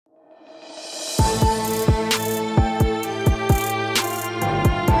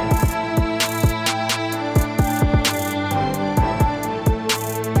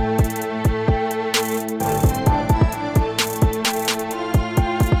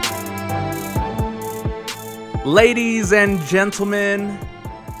Ladies and gentlemen,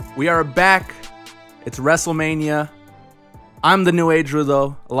 we are back. It's WrestleMania. I'm the New Age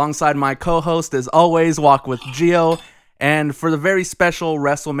Rudo, alongside my co-host, as always, Walk with Gio. And for the very special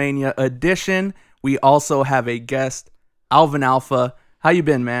WrestleMania edition, we also have a guest, Alvin Alpha. How you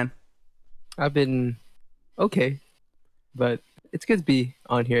been, man? I've been okay, but it's good to be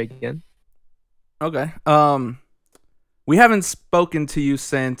on here again. Okay. We haven't spoken to you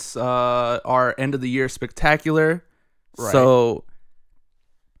since our end of the year spectacular. Right. So,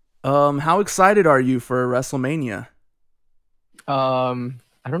 how excited are you for WrestleMania? I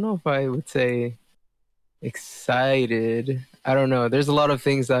don't know if I would say excited. I don't know. There's a lot of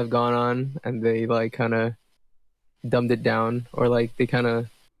things that have gone on, and they like kind of dumbed it down, or like they kind of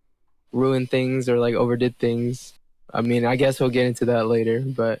ruined things, or like overdid things. I mean, I guess we'll get into that later,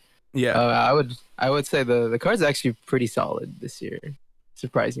 but yeah, I would say the card's actually pretty solid this year,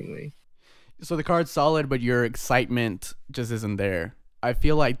 surprisingly. So the card's solid, but your excitement just isn't there. I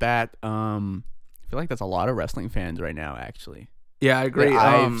feel like that. I feel like that's a lot of wrestling fans right now, actually. Yeah, I agree.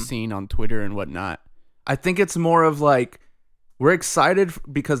 I've seen on Twitter and whatnot. I think it's more of like we're excited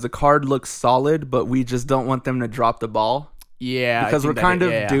because the card looks solid, but we just don't want them to drop the ball. Yeah, because we're kind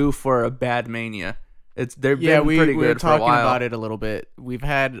of due for a bad Mania. They've been pretty good for a while. We're talking about it a little bit. We've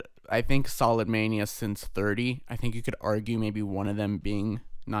had, I think, solid Mania since 30. I think you could argue maybe one of them being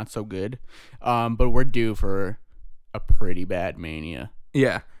not so good. But we're due for a pretty bad Mania.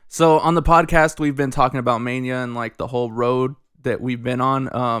 Yeah. So on the podcast, we've been talking about Mania and like the whole road that we've been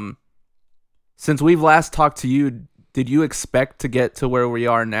on. Since we've last talked to you, did you expect to get to where we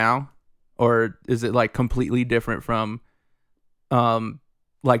are now? Or is it like completely different from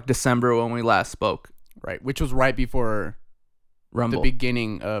like December when we last spoke? Right, which was right before Rumble, the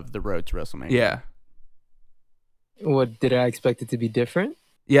beginning of the road to WrestleMania. Yeah. What did I expect it to be different?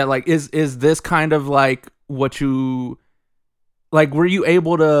 Yeah, like is this kind of like what you like? Were you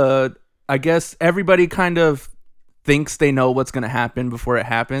able to? I guess everybody kind of thinks they know what's going to happen before it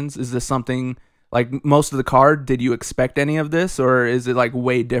happens. Is this something like most of the card? Did you expect any of this, or is it like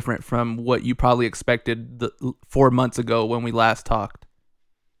way different from what you probably expected 4 months ago when we last talked?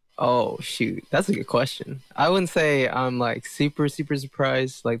 Oh, shoot. That's a good question. I wouldn't say I'm like super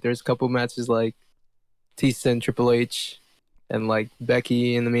surprised. Like there's a couple matches like Batista and Triple H and like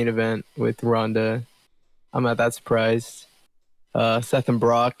Becky in the main event with Ronda. I'm not that surprised. Seth and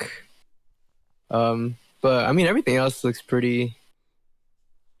Brock. But I mean, everything else looks pretty,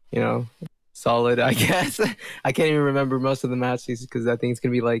 solid, I guess. I can't even remember most of the matches because I think it's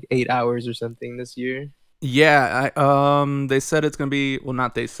going to be like 8 hours or something this year. Yeah, they said it's gonna be. Well,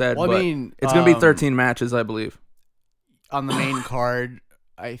 not they said, but it's gonna be 13 matches, I believe, on the main card.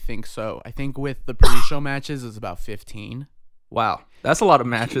 I think so. I think with the pre-show matches, it's about 15. Wow, that's a lot of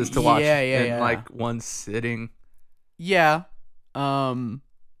matches to watch in like one sitting. Yeah, I've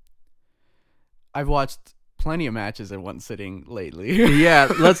watched plenty of matches in one sitting lately.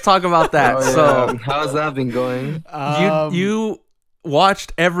 Yeah, let's talk about that. Oh, yeah. So, how's that been going? You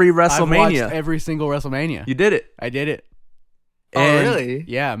watched every WrestleMania. I've watched every single WrestleMania. You did it. I did it. Oh, really?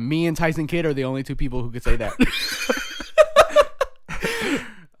 Yeah, me and Tyson Kidd are the only two people who could say that.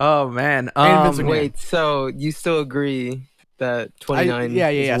 Oh, man. Wait, so you still agree that 29 Yeah.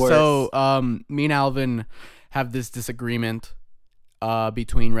 is worse? So me and Alvin have this disagreement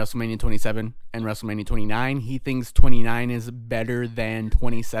between WrestleMania 27 and WrestleMania 29. He thinks 29 is better than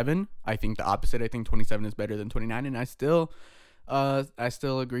 27. I think the opposite. I think 27 is better than 29, and I still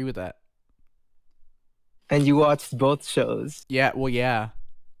agree with that. And you watched both shows? Yeah, well, yeah.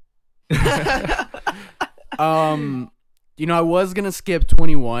 I was gonna skip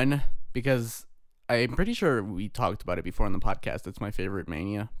 21 because I'm pretty sure we talked about it before on the podcast. It's my favorite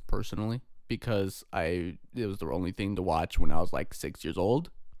Mania, personally, because it was the only thing to watch when I was like 6 years old.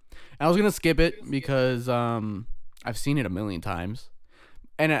 And I was gonna skip it because I've seen it a million times.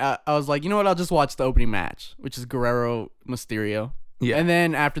 And I was like, you know what? I'll just watch the opening match, which is Guerrero Mysterio. Yeah. And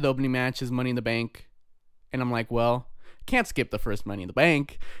then after the opening match is Money in the Bank. And I'm like, well, can't skip the first Money in the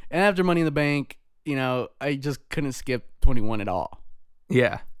Bank. And after Money in the Bank, I just couldn't skip 21 at all.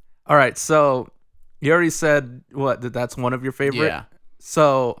 Yeah. All right. So you already said that's one of your favorite? Yeah.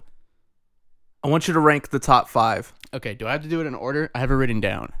 So I want you to rank the top 5. Okay. Do I have to do it in order? I have it written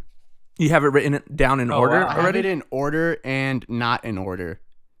down. You have it written down in order wow. already? I have it in order and not in order.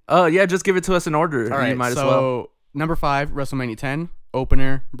 Oh, yeah, just give it to us in order. All right, you might so as well. Number 5, WrestleMania 10,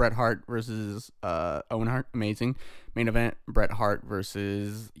 opener, Bret Hart versus Owen Hart. Amazing. Main event, Bret Hart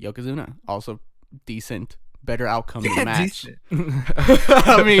versus Yokozuna. Also decent. Better outcome in the match.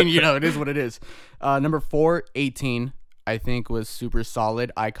 I mean, it is what it is. Number 4, 18, I think was super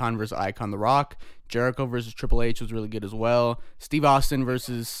solid. Icon versus Icon, The Rock. Jericho versus Triple H was really good as well. Steve Austin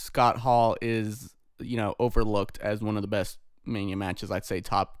versus Scott Hall is, overlooked as one of the best Mania matches. I'd say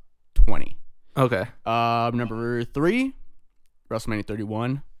top 20. Okay. Number 3, WrestleMania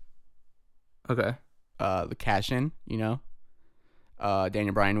 31. Okay. The cash in, Daniel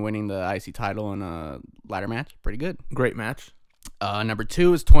Bryan winning the IC title in a ladder match. Pretty good. Great match. Number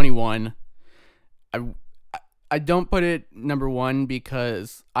 2 is 21. I don't put it number 1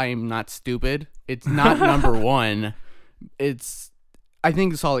 because I am not stupid. It's not number 1. I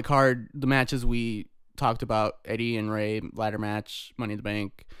think the solid card, the matches we talked about, Eddie and Ray, ladder match, Money in the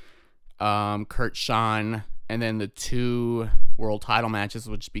Bank, Kurt Shawn, and then the 2 world title matches,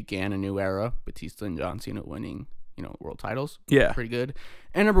 which began a new era, Batista and John Cena winning, world titles. Yeah. Pretty good.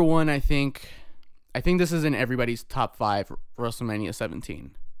 And number 1, I think this is in everybody's top 5, WrestleMania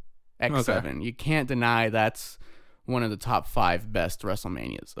 17. X7. Okay. You can't deny that's one of the top 5 best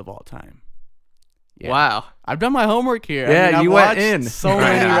WrestleManias of all time. Yeah. Wow. I've done my homework here. Yeah, I've you watched went in. so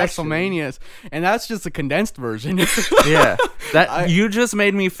many WrestleManias, and that's just a condensed version. Yeah. You just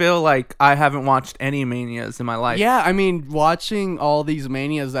made me feel like I haven't watched any Manias in my life. Yeah, I mean, watching all these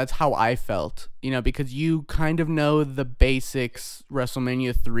Manias, that's how I felt. Because you kind of know the basics.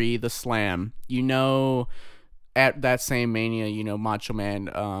 WrestleMania 3, the Slam. At that same Mania, Macho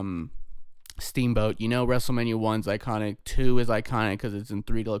Man, Steamboat. WrestleMania 1's iconic. 2 is iconic because it's in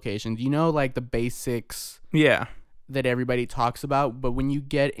 3 locations. Like the basics. Yeah. That everybody talks about. But when you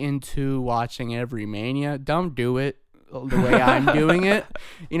get into watching every Mania, don't do it the way I'm doing it.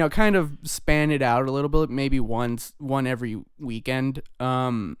 Kind of span it out a little bit. Maybe one every weekend.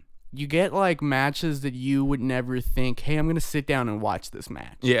 You get like matches that you would never think, hey, I'm gonna sit down and watch this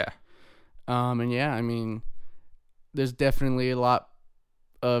match. Yeah. And yeah, I mean, there's definitely a lot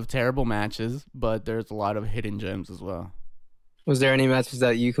of terrible matches, but there's a lot of hidden gems as well. Was there any matches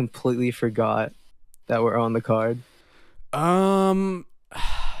that you completely forgot that were on the card? That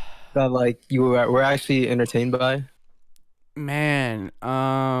like you were actually entertained by? Man,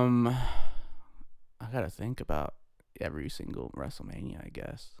 I gotta think about every single WrestleMania, I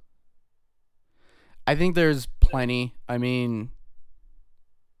guess. I think there's plenty. I mean,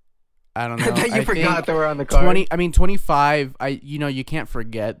 I don't know. That you forgot they were on the card. 25. You can't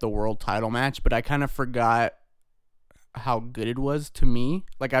forget the world title match, but I kind of forgot how good it was to me.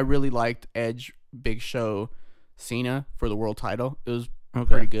 Like I really liked Edge, Big Show, Cena for the world title. It was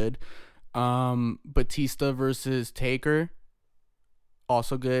pretty good. Batista versus Taker,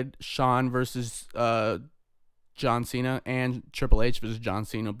 also good. Shawn versus John Cena, and Triple H versus John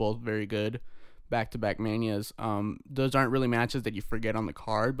Cena, both very good. Back-to-back Manias. Those aren't really matches that you forget on the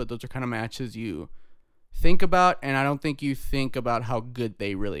card, but those are kind of matches you think about, and I don't think you think about how good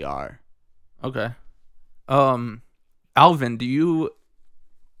they really are. Okay. Alvin, do you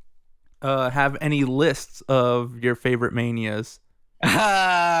have any lists of your favorite Manias?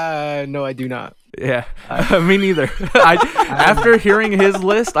 No, I do not. Yeah, me neither. After hearing his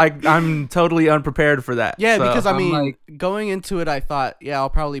list, I'm totally unprepared for that. Yeah, so, because I mean, going into it, I thought, I'll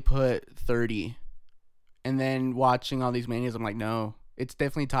probably put 30. And then watching all these Manias, I'm like, no, it's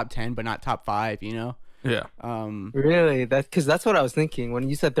definitely top 10, but not top 5, Yeah. Really? Because that's what I was thinking. When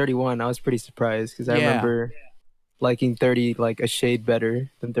you said 31, I was pretty surprised because I remember liking 30 like a shade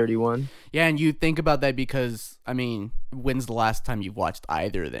better than 31. Yeah, and you think about that because, I mean, when's the last time you've watched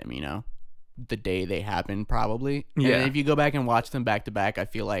either of them, The day they happened, probably. Yeah. And if you go back and watch them back to back, I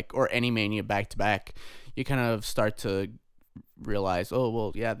feel like, or any Mania back to back, you kind of start to realize, oh,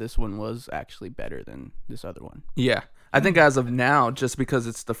 well, yeah, this one was actually better than this other one. Yeah. I think as of now, just because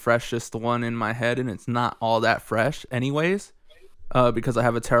it's the freshest one in my head and it's not all that fresh anyways, because I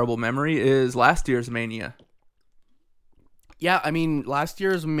have a terrible memory, is last year's Mania. Yeah, I mean, last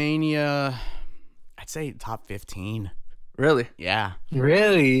year's Mania, I'd say top 15. Really? Yeah.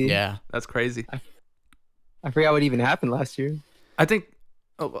 Really? Yeah. That's crazy. I forgot what even happened last year. I think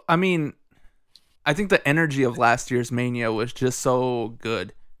the energy of last year's Mania was just so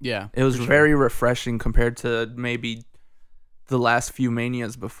good. Yeah. It was very refreshing compared to maybe the last few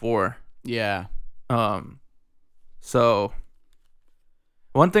Manias before. Yeah. So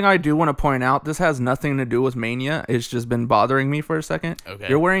one thing I do want to point out, this has nothing to do with Mania. It's just been bothering me for a second. Okay.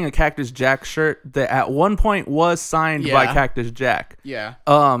 You're wearing a Cactus Jack shirt that at one point was signed by Cactus Jack. Yeah.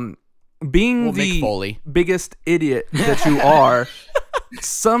 Being the biggest idiot that you are,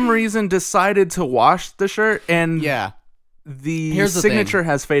 some reason decided to wash the shirt and the signature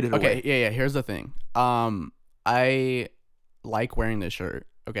has faded away. Okay, yeah. Here's the thing. I like wearing this shirt.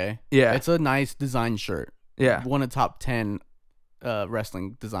 Okay. Yeah. It's a nice design shirt. Yeah. One of the top 10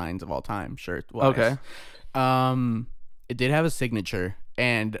 wrestling designs of all time shirt. Okay. It did have a signature,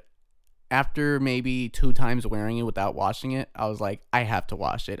 and after maybe 2 times wearing it without washing it, I was like, I have to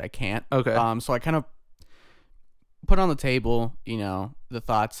wash it. I can't. Okay. So I kind of put on the table, the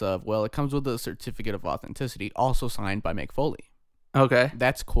thoughts of, well, it comes with a certificate of authenticity, also signed by Mick Foley. Okay.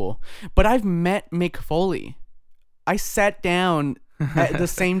 That's cool. But I've met Mick Foley. I sat down at the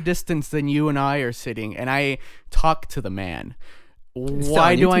same distance than you and I are sitting, and I talked to the man.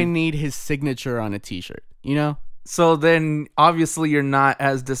 Why do I need his signature on a t-shirt? So then obviously you're not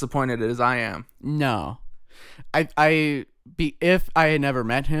as disappointed as I am. No. If I had never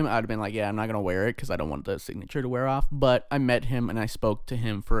met him, I'd have been like, yeah, I'm not going to wear it because I don't want the signature to wear off. But I met him and I spoke to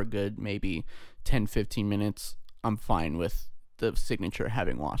him for a good maybe 10, 15 minutes. I'm fine with the signature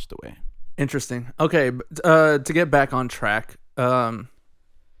having washed away. Interesting. Okay, to get back on track,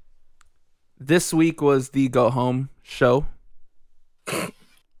 this week was the Go Home show.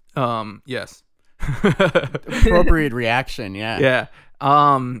 Yes. Appropriate reaction, yeah. Yeah.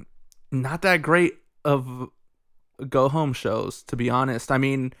 Not that great of Go Home shows, to be honest. I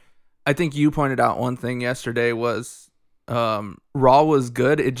mean, I think you pointed out one thing yesterday was Raw was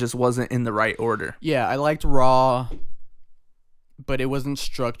good, it just wasn't in the right order. Yeah, I liked Raw, but it wasn't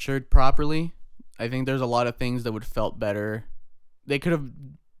structured properly. I think there's a lot of things that would have felt better. They could have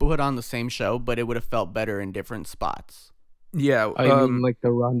put on the same show, but it would have felt better in different spots. Yeah. I mean, like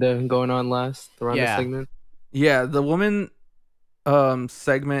the Ronda going on last, the Ronda segment? Yeah, the woman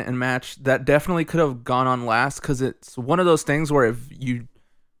segment and match, that definitely could have gone on last because it's one of those things where if you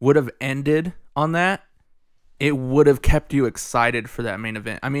would have ended on that, it would have kept you excited for that main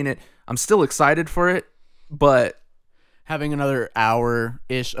event. I mean, I'm still excited for it, but having another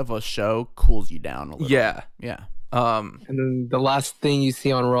hour-ish of a show cools you down a little. Yeah. Yeah. And then the last thing you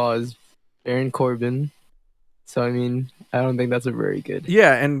see on Raw is Baron Corbin. So, I mean, I don't think that's a very good...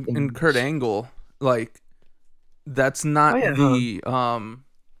 Yeah, and Kurt Angle, like, that's not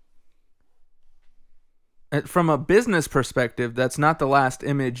from a business perspective, that's not the last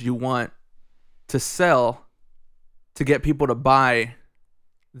image you want to sell to get people to buy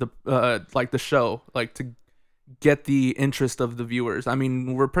the like the show, like to get the interest of the viewers. I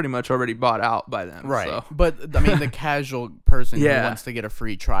mean, we're pretty much already bought out by them. Right. So. But, I mean, the casual person who wants to get a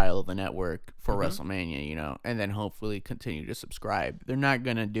free trial of the network for WrestleMania, and then hopefully continue to subscribe, they're not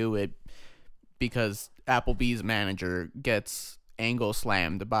going to do it because Applebee's manager gets Angle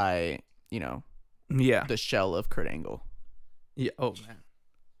slammed by, the shell of Kurt Angle. Yeah. Oh, man.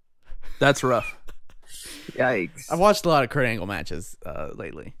 That's rough. Yikes. I've watched a lot of Kurt Angle matches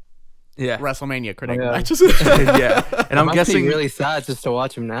lately. Yeah. WrestleMania Kurt Angle matches. Yeah. And I'm guessing really sad just to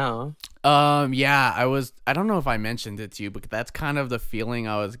watch him now. Yeah, I don't know if I mentioned it to you, but that's kind of the feeling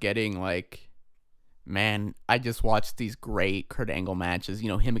I was getting, like, man, I just watched these great Kurt Angle matches,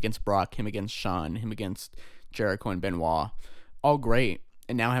 him against Brock, him against Shawn, him against Jericho and Benoit. All great.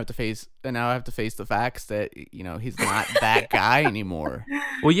 And now I have to face the facts that, he's not that guy anymore.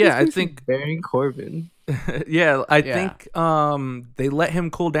 Well, yeah, I think Baron Corbin. Yeah, I think they let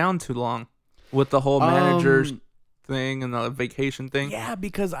him cool down too long with the whole manager thing and the vacation thing. Yeah,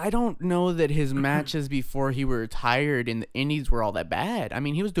 because I don't know that his matches before he retired in the Indies were all that bad. I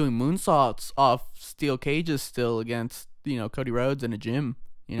mean, he was doing moonsaults off steel cages still against, Cody Rhodes in a gym.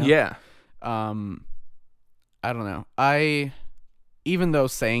 Yeah. I don't know. Even though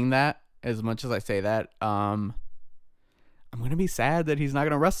saying that, as much as I say that, I'm gonna be sad that he's not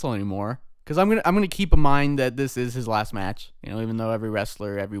gonna wrestle anymore. Because I'm gonna keep in mind that this is his last match. Even though every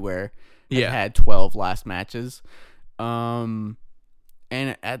wrestler everywhere has had 12 last matches. And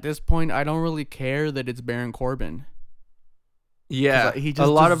at this point, I don't really care that it's Baron Corbin. Yeah, he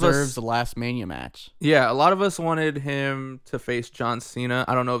just deserves the last Mania match. Yeah, a lot of us wanted him to face John Cena.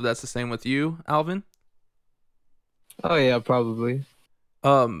 I don't know if that's the same with you, Alvin. Oh yeah, probably.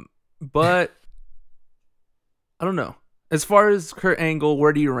 But I don't know. As far as Kurt Angle,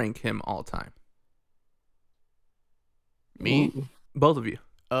 where do you rank him all time? Me? Ooh. Both of you.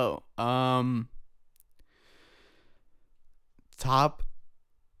 Oh, top.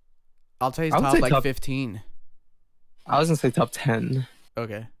 I'll tell you top like top 15. I was gonna say top 10.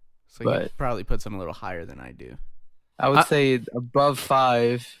 Okay, so you probably put some a little higher than I do. I would say above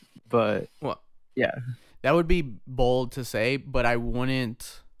 5, but yeah. That would be bold to say, but I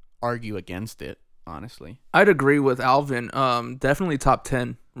wouldn't argue against it, honestly. I'd agree with Alvin. Definitely top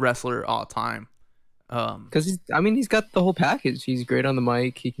 10 wrestler all time. Because he's got the whole package. He's great on the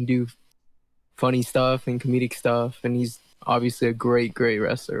mic. He can do funny stuff and comedic stuff, and he's obviously a great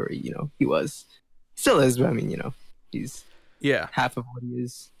wrestler. He was, still is. But I mean, he's half of what he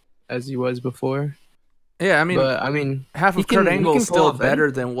is as he was before. Yeah, I mean, half of Kurt Angle is still better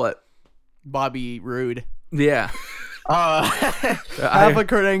than what Bobby Roode. Yeah. Half of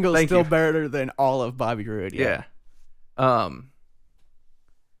Kurt Angle is thank still you. better than all of Bobby Roode. Yeah. But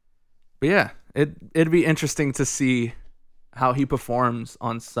yeah, it'd be interesting to see how he performs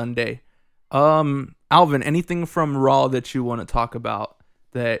on Sunday. Alvin, anything from Raw that you want to talk about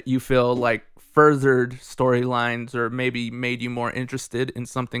that you feel like furthered storylines or maybe made you more interested in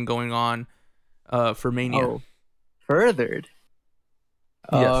something going on for Mania? Oh, furthered.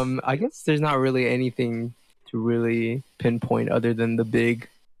 Yes. I guess there's not really anything to really pinpoint other than the big,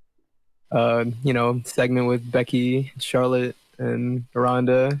 segment with Becky, Charlotte, and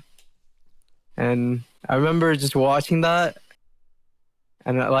Ronda. And I remember just watching that,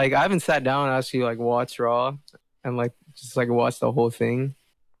 and like I haven't sat down and actually like watched Raw and like just like watch the whole thing.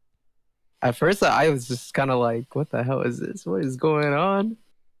 At first, I was just kind of like, "What the hell is this? What is going on?"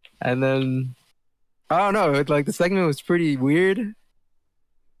 And then I don't know. Like the segment was pretty weird,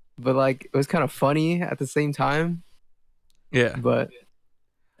 but like it was kind of funny at the same time. Yeah. But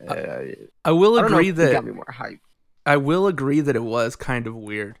I will I don't know agree if it got that me more hype. I will agree that it was kind of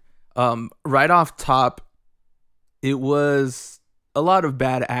weird. Right off top, it was a lot of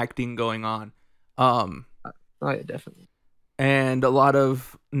bad acting going on. Oh yeah, definitely. And a lot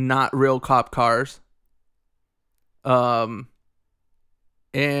of not real cop cars.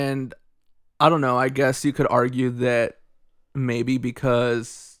 And I don't know, I guess you could argue that maybe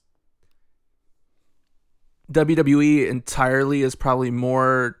because WWE entirely is probably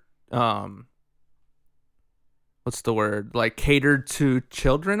more what's the word? Like catered to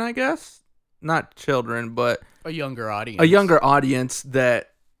children, I guess. Not children, but A younger audience. a younger audience that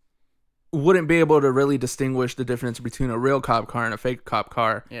wouldn't be able to really distinguish the difference between a real cop car and a fake cop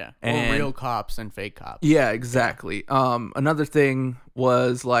car. Yeah. And Or real cops and fake cops. yeah, exactly. Another thing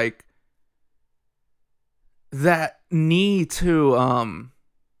was like that knee to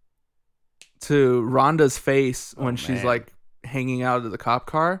Rhonda's face when she's man. like hanging out of the cop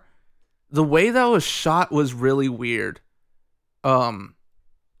car. The way that was shot was really weird.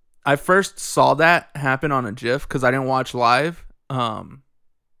 I first saw that happen on a GIF because I didn't watch live.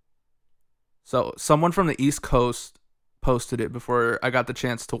 So someone from the East Coast posted it before I got the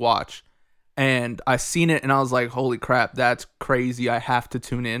chance to watch. And I seen it and I was like, holy crap, that's crazy. I have to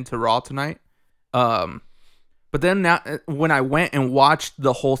tune in to Raw tonight. But then now when I went and watched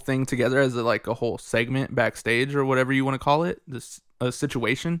the whole thing together as a whole segment backstage or whatever you want to call it, this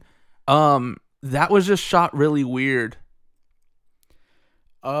situation, that was just shot really weird.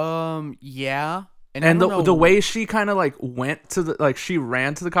 Yeah. And I don't know- the way she kind of like went to the she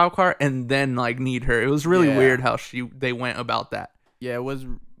ran to the cop car and then like kneed her. It was really Yeah. weird how they went about that. Yeah, it was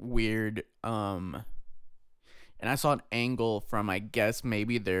weird. And I saw an angle from, I guess,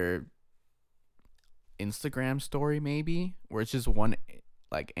 maybe their Instagram story, maybe, where it's just one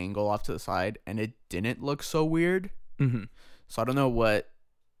like angle off to the side, and it didn't look so weird. Mm-hmm. So I don't know what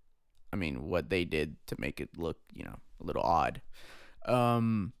they did to make it look, a little odd.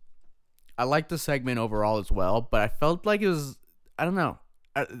 I liked the segment overall as well, but I felt like it was, I don't know.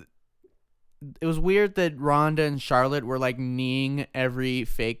 It was weird that Ronda and Charlotte were like kneeing every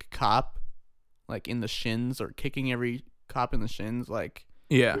fake cop like in the shins or kicking every cop in the shins. Like,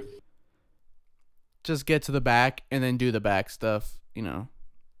 Yeah. just get to the back and then do the back stuff, and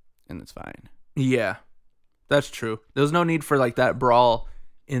it's fine. Yeah. That's true. There was no need for like that brawl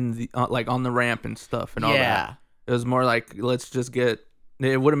in the on the ramp and stuff and all that. It was more like let's just get.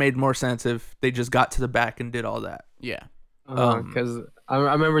 It would have made more sense if they just got to the back and did all that. Yeah. Because I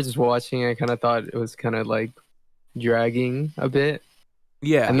remember just watching. I kind of thought it was kind of like dragging a bit.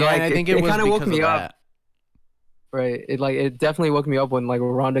 Yeah. And Yeah, like, and I think it it was kinda woke because me of up. that. Right. It definitely woke me up when like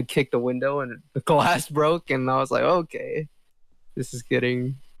Ronda kicked the window and the glass broke, and I was like, okay, this is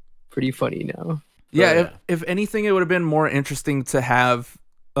getting pretty funny now. Yeah, Yeah. if anything, it would have been more interesting to have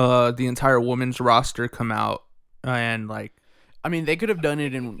the entire women's roster come out and like. I mean, they could have done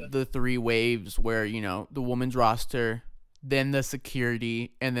it in the 3 waves where, the women's roster, then the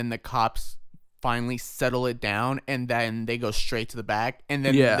security, and then the cops finally settle it down, and then they go straight to the back, and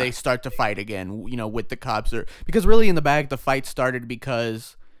then Yeah. they start to fight again, with the cops. Because really in the back, the fight started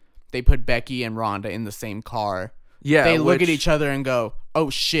because they put Becky and Ronda in the same car. Yeah, They look at each other and go, oh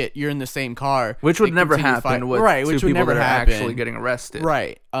shit, you're in the same car. which would They never continue happen fight- with right, two which would people never that are happen. actually getting arrested.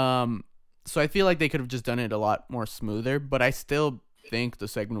 Right. So I feel like they could have just done it a lot more smoother, but I still think the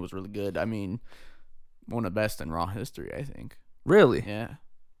segment was really good. I mean, one of the best in Raw history, I think. Really? Yeah.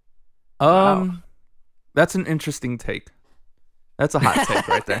 Wow. That's an interesting take. That's a hot take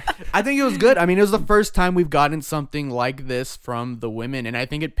right there. I think it was good. I mean, it was the first time we've gotten something like this from the women, and I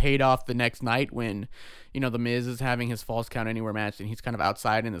think it paid off the next night when, The Miz is having his Falls Count Anywhere match, and he's kind of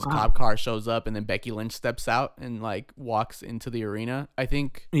outside, and this cop car shows up, and then Becky Lynch steps out and walks into the arena. I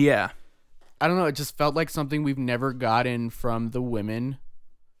think, I don't know, it just felt like something we've never gotten from the women,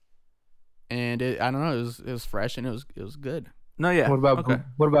 and I don't know, it was fresh and it was good. No, yeah.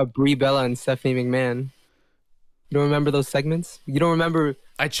 What about Brie Bella and Stephanie McMahon? You don't remember those segments? You don't remember?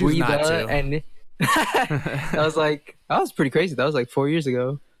 I choose not Bella to. And that was pretty crazy. That was like 4 years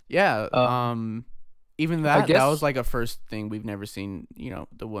ago. Yeah. Even that guess, that was like a first thing we've never seen.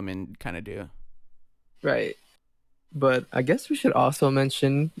 The women kind of do. Right. But I guess we should also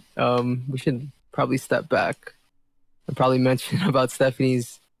mention. We should probably step back and probably mention about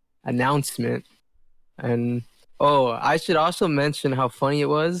Stephanie's announcement. And I should also mention how funny it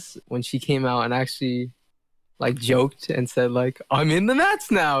was when she came out and actually joked and said I'm in the match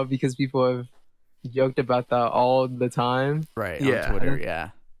now, because people have joked about that all the time. Right. On Twitter. Yeah.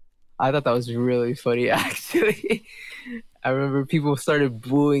 I thought that was really funny, actually. I remember people started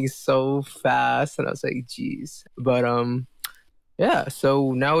booing so fast, and I was like, geez. But yeah.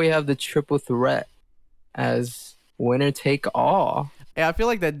 So now we have the triple threat as winner take all. Yeah, I feel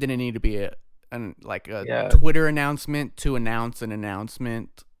like that didn't need to be a Twitter announcement to announce an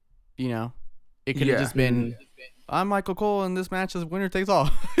announcement. It could have just been, I'm Michael Cole, and this match is winner takes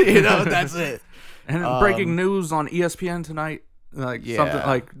all. That's it. And breaking news on ESPN tonight, something or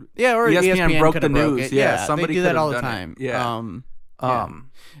ESPN broke the broke news. It. Yeah, somebody they do that all the done time. It. Yeah.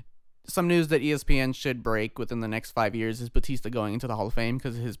 Some news that ESPN should break within the next 5 years is Batista going into the Hall of Fame,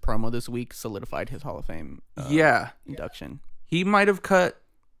 because his promo this week solidified his Hall of Fame induction. He might have cut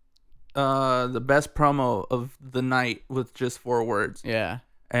the best promo of the night with just 4 words. Yeah.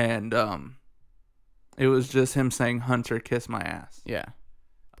 And it was just him saying, "Hunter, kiss my ass." Yeah.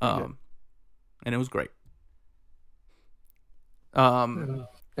 And it was great. And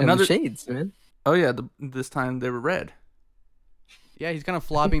the shades, man. Oh yeah, this time they were red. Yeah, he's kind of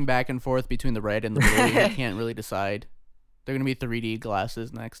flopping back and forth between the red and the blue. He can't really decide. They're gonna be 3D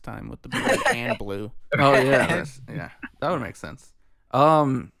glasses next time with the red and blue. Oh yeah, that would make sense.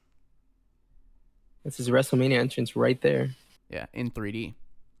 This is WrestleMania entrance right there. Yeah, in 3D.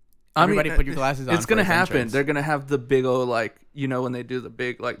 Everybody put your glasses on. It's gonna happen. Entrance. They're gonna have the big old when they do the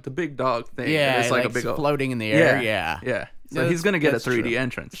big dog thing. Yeah, it's like a big floating in the air. Yeah. So he's gonna get a 3D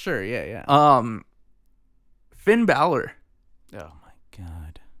entrance. Sure. Yeah. Finn Balor. Oh my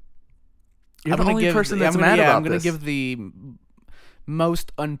god. You're the only person that's mad about this. I'm gonna give the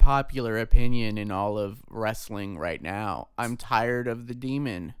most unpopular opinion in all of wrestling right now. I'm tired of the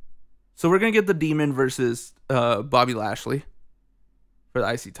Demon. So we're gonna get the Demon versus Bobby Lashley for the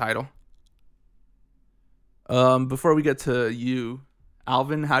IC title. Before we get to you,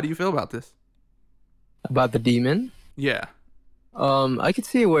 Alvin, how do you feel about this? About the Demon? Yeah. I could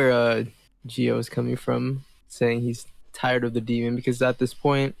see where Gio is coming from, saying he's tired of the Demon, because at this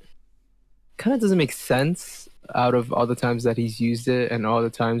point, kind of doesn't make sense out of all the times that he's used it and all the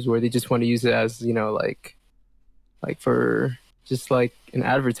times where they just want to use it as, like for just an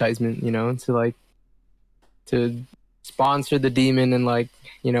advertisement, to sponsor the Demon, and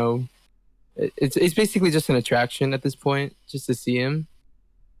it's basically just an attraction at this point, just to see him.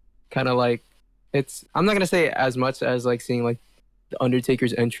 Kind of I'm not gonna say as much as seeing the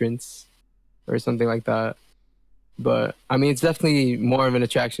Undertaker's entrance or something like that, but I mean it's definitely more of an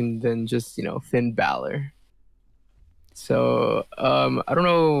attraction than just Finn Balor. So I don't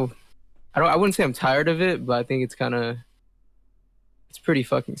know, I wouldn't say I'm tired of it, but I think it's pretty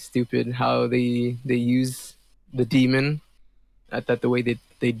fucking stupid how they use the Demon at that, the way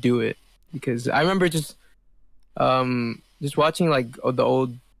they do it. Because I remember just watching the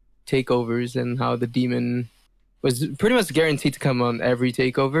old takeovers and how the Demon was pretty much guaranteed to come on every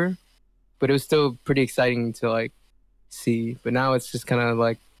takeover, but it was still pretty exciting to see. But now it's just kind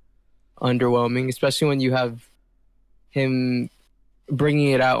of underwhelming, especially when you have him bringing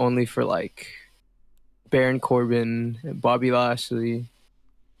it out only for Baron Corbin and Bobby Lashley,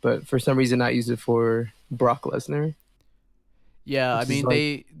 but for some reason not use it for Brock Lesnar. Yeah, I mean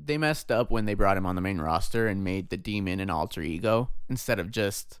they messed up when they brought him on the main roster and made the Demon an alter ego instead of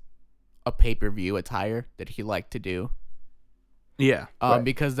just a pay-per-view attire that he liked to do. Yeah. Right.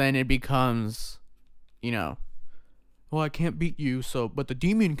 Because then it becomes, well, I can't beat you, but the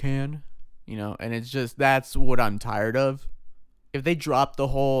Demon can, and it's just, that's what I'm tired of. If they drop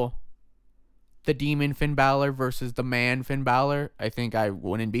the Demon Finn Balor versus the Man Finn Balor, I think I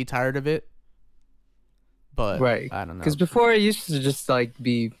wouldn't be tired of it. But right. I don't know. Because before it used to just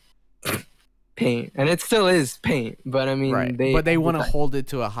be paint, and it still is paint. But I mean, Right. they But they want to hold it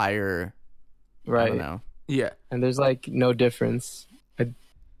to a higher. I right, don't know. Yeah. and there's like no difference.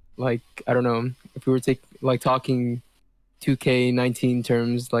 I don't know if we were talking 2K19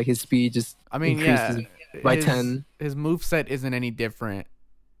 terms, like his speed just I mean, increases yeah, by his, 10. His moveset isn't any different.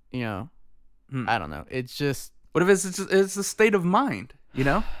 You know, I don't know. It's just. What if it's a state of mind? You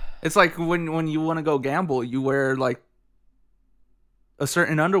know, it's like when you want to go gamble, you wear like a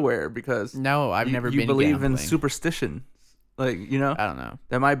certain underwear because No, I've never you been believe gambling. in superstition. Like, you know, I don't know.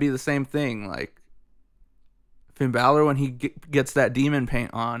 that might be the same thing. Like Finn Balor, when he gets that demon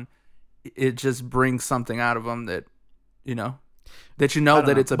paint on, it just brings something out of him that, you know, that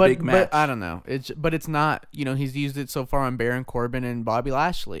it's a big match. But I don't know. It's not. You know, he's used it so far on Baron Corbin and Bobby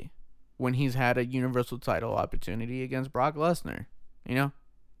Lashley when he's had a Universal title opportunity against Brock Lesnar. You know.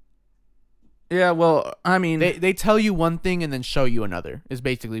 Yeah, well, I mean, They tell you one thing and then show you another. Is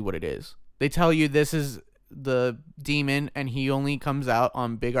basically what it is. They tell you this is the demon and he only comes out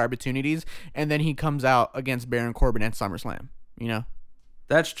on big opportunities, and then he comes out against Baron Corbin at SummerSlam. You know.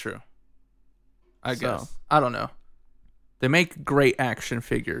 that's true. I guess. I don't know. They make great action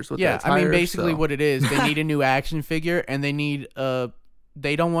figures with that attire, I mean, basically so. what it is, they need a new action figure, and they need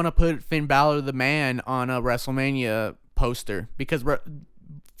they don't want to put Finn Balor the Man on a WrestleMania poster because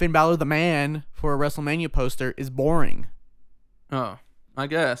Finn Balor the Man for a WrestleMania poster is boring. Oh, I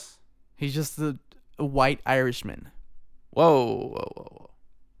guess. He's just a white Irishman. Whoa.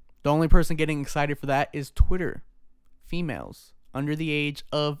 The only person getting excited for that is Twitter. Females under the age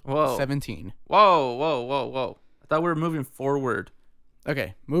of 17. Whoa. I thought we were moving forward.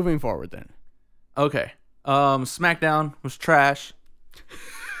 Okay, moving forward then. Okay. SmackDown was trash.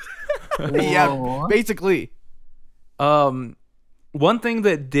 Yeah, basically. One thing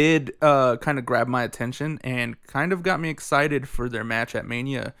that did kind of grab my attention and kind of got me excited for their match at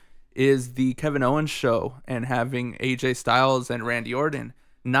Mania is the Kevin Owens show and having AJ Styles and Randy Orton.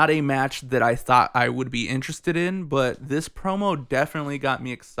 Not a match that I thought I would be interested in, but this promo definitely got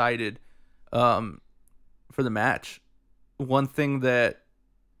me excited for the match. One thing that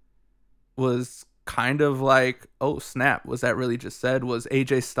was kind of like, oh snap, was that really just said, was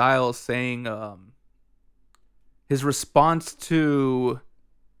AJ Styles saying his response to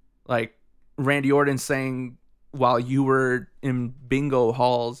like Randy Orton saying, while you were in bingo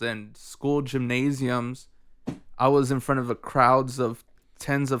halls and school gymnasiums, I was in front of a crowds of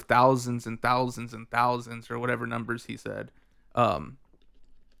tens of thousands and thousands and thousands, or whatever numbers he said.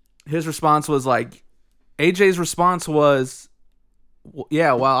 His response was like, AJ's response was,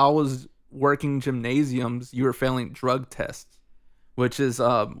 yeah, while I was working gymnasiums, you were failing drug tests, which is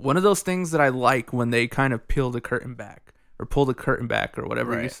one of those things that I like when they kind of peel the curtain back or pull the curtain back or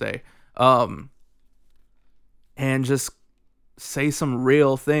whatever you say. And just say some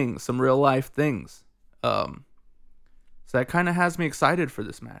real things, some real life things. So that kind of has me excited for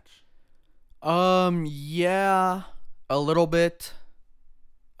this match. Yeah, a little bit.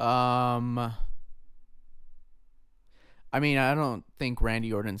 I mean, I don't think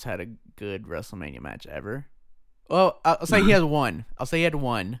Randy Orton's had a good WrestleMania match ever. Well, I'll say he has one.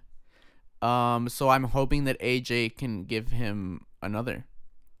 So I'm hoping that AJ can give him another.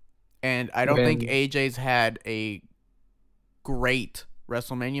 And I don't think AJ's had a great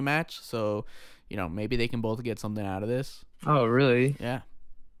WrestleMania match, so you know, maybe they can both get something out of this. Oh, really? Yeah.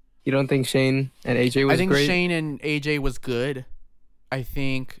 You don't think Shane and AJ was great? I think Shane and AJ was good. I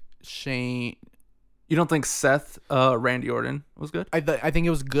think Shane... You don't think Seth, Randy Orton was good? I think it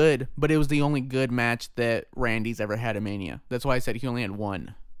was good, but it was the only good match that Randy's ever had at Mania. That's why I said he only had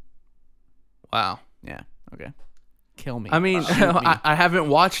one. Wow. Yeah. Okay. Kill me. I mean, Shoot me. I haven't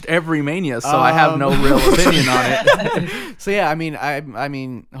watched every Mania, so I have no real opinion on it. So yeah, I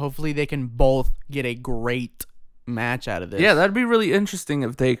mean, hopefully they can both get a great match out of this. Yeah, that'd be really interesting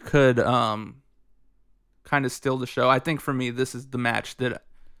if they could kind of steal the show. I think for me, this is the match that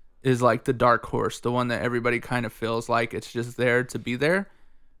is like the dark horse, the one that everybody kind of feels like it's just there to be there.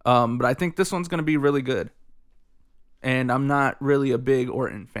 But I think this one's going to be really good. And I'm not really a big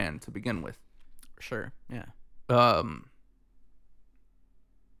Orton fan to begin with. Sure. Yeah.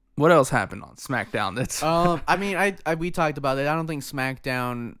 What else happened on SmackDown? That's I mean, we talked about it. I don't think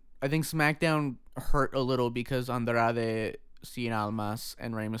SmackDown. I think SmackDown hurt a little because Andrade, Cien Almas,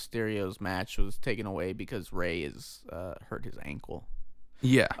 and Rey Mysterio's match was taken away because Rey is hurt his ankle.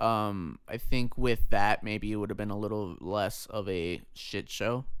 Yeah. I think with that, maybe it would have been a little less of a shit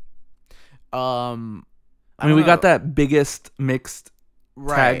show. I mean, we got that biggest mixed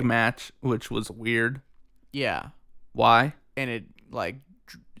right. tag match, which was weird. Yeah. Why? And it like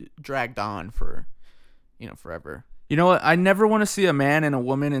dragged on for, forever. You know what? I never want to see a man and a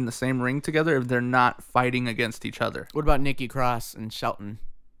woman in the same ring together if they're not fighting against each other. What about Nikki Cross and Shelton?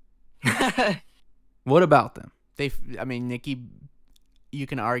 What about them? Nikki, you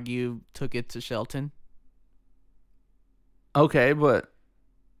can argue, took it to Shelton. Okay, but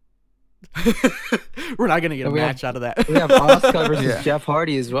we're not gonna get a match out of that. We have Asuka versus Jeff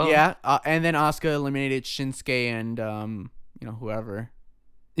Hardy as well. Yeah, and then Asuka eliminated Shinsuke and whoever.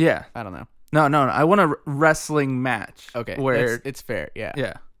 Yeah, I don't know. No. I want a wrestling match. Okay, where it's fair. Yeah.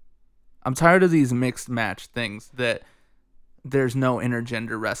 Yeah. I'm tired of these mixed match things that there's no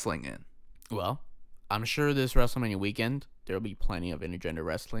intergender wrestling in. Well, I'm sure this WrestleMania weekend there will be plenty of intergender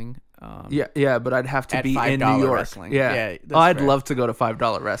wrestling. Yeah, but I'd have to be in New York. Wrestling. Yeah, that's I'd fair. love to go to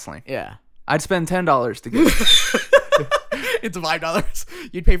 $5 wrestling. Yeah, I'd spend $10 to get it. it's $5.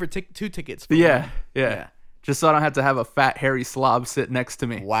 You'd pay for 2 tickets. For yeah, one. yeah. Just so I don't have to have a fat hairy slob sit next to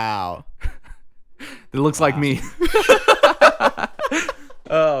me. Wow. It looks like me.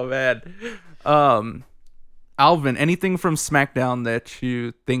 Oh man. Alvin, anything from SmackDown that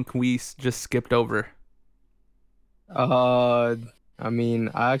you think we just skipped over? I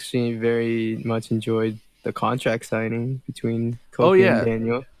actually very much enjoyed the contract signing between Kofi and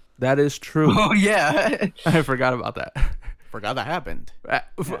Daniel. That is true. Oh yeah. I forgot about that. Forgot that happened.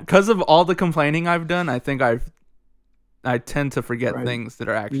 Because of all the complaining I've done, I think I tend to forget things that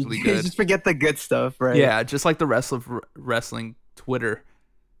are actually You good. just forget the good stuff, right? Yeah, just like the rest of wrestling Twitter.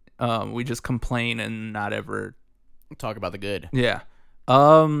 We just complain and not ever talk about the good. Yeah.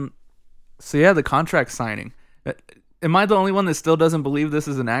 So yeah, the contract signing. Am I the only one that still doesn't believe this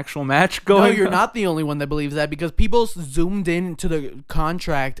is an actual match going on? No, you're not the only one that believes that because people zoomed in to the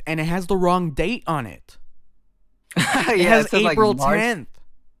contract and it has the wrong date on it. It has April 10th.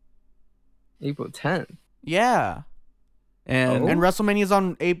 April 10th. Yeah. And WrestleMania is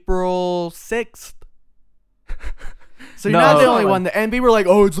on April 6th. So you're not the only one. And people were like,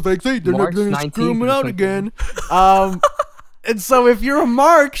 oh, it's a fake date. They're not going to screw him out again. And so if you're a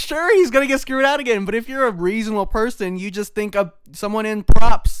mark, sure, he's going to get screwed out again. But if you're a reasonable person, you just think of someone in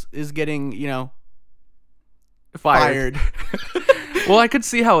props is getting, fired. Well, I could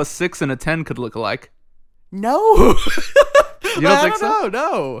see how a 6 and a 10 could look alike. No. You don't think so?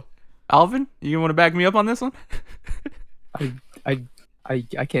 No. Alvin, you want to back me up on this one?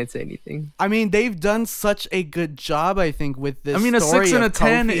 I can't say anything. I mean, they've done such a good job, I think, with this. I mean, a 6 and a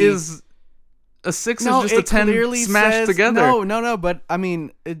 10 Kofi. is a 6 is just a 10 smashed together. No, but I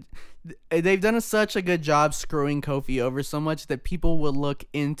mean, they've done such a good job screwing Kofi over so much that people will look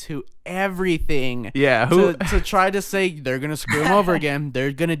into everything. Yeah, to try to say they're gonna screw him over again.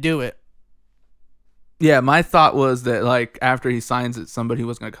 They're gonna do it. Yeah, my thought was that like after he signs it, somebody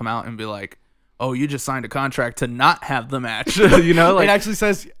was gonna come out and be like, "Oh, you just signed a contract to not have the match." Like it actually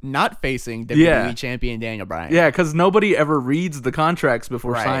says not facing WWE champion Daniel Bryan. Yeah, because nobody ever reads the contracts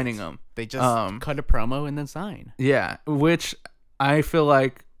before signing them. They just cut a promo and then sign. Yeah, which I feel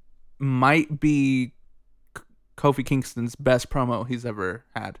like might be Kofi Kingston's best promo he's ever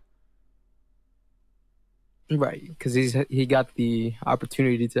had. Right, because he got the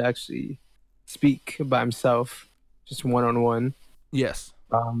opportunity to actually speak by himself, just one-on-one. Yes.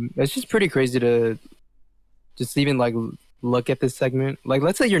 It's just pretty crazy to just even like look at this segment. Like,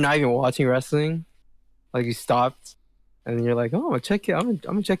 let's say you're not even watching wrestling, like you stopped, and then you're like, "Oh, I'm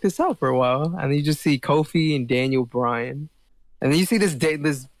gonna check this out for a while," and then you just see Kofi and Daniel Bryan, and then you see this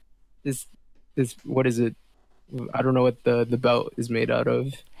what is it? I don't know what the belt is made out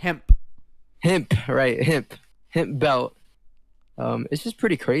of. Hemp, right? Hemp belt. It's just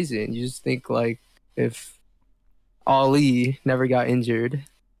pretty crazy, and you just think like if Ali never got injured,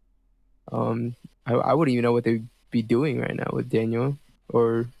 I wouldn't even know what they'd be doing right now with Daniel,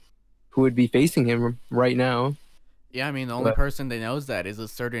 or who would be facing him right now. Yeah, I mean, the only person that knows that is a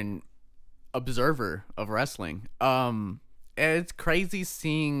certain observer of wrestling. It's crazy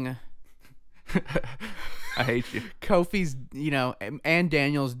seeing I hate you. Kofi's, and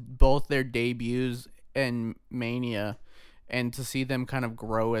Daniel's both their debuts in Mania, and to see them kind of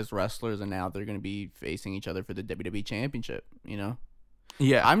grow as wrestlers, and now they're going to be facing each other for the WWE Championship,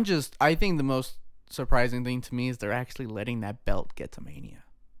 Yeah. I think the most surprising thing to me is they're actually letting that belt get to Mania.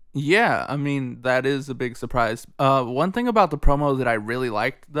 Yeah, I mean, that is a big surprise. One thing about the promo that I really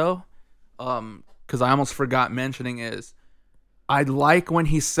liked, though, because I almost forgot mentioning, is I like when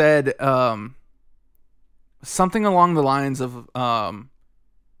he said something along the lines of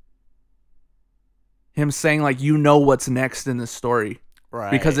him saying, like, what's next in this story.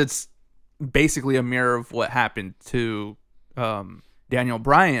 Right. Because it's basically a mirror of what happened to Daniel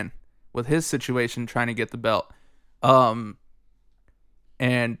Bryan with his situation trying to get the belt.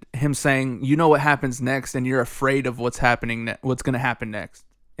 and him saying, "You know what happens next, and you're afraid of what's happening, what's going to happen next,"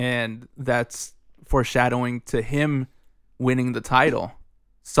 and that's foreshadowing to him winning the title,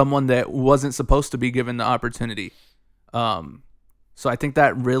 someone that wasn't supposed to be given the opportunity. So I think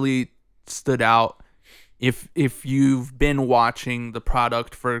that really stood out. If you've been watching the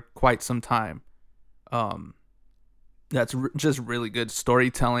product for quite some time, that's just really good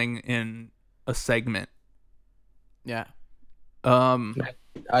storytelling in a segment. Yeah.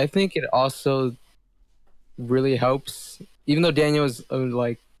 I think it also really helps, even though Daniel is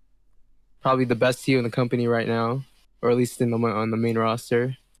like probably the best heel in the company right now, or at least on the main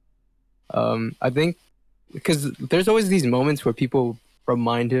roster. I think because there's always these moments where people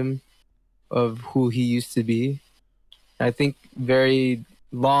remind him of who he used to be. I think very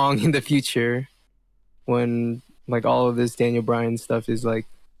long in the future, when like all of this Daniel Bryan stuff is like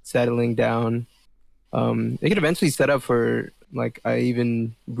settling down, they could eventually set up for like a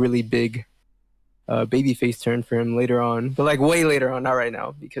even really big babyface turn for him later on, but like way later on, not right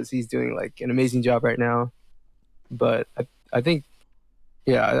now, because he's doing like an amazing job right now. But I think,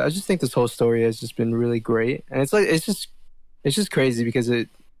 yeah, I just think this whole story has just been really great, and it's just crazy because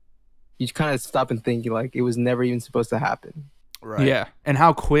you kind of stop and think like it was never even supposed to happen. Right. Yeah, and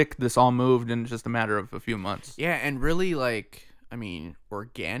how quick this all moved in just a matter of a few months. Yeah, and really, like, I mean,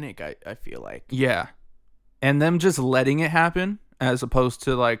 organic, I feel like. Yeah. And them just letting it happen as opposed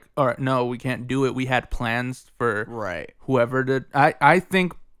to like, all right, no, we can't do it. We had plans for Right. whoever did. I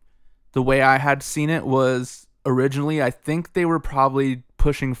think the way I had seen it was originally, I think they were probably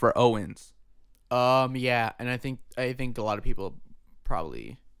pushing for Owens. Yeah, and I think a lot of people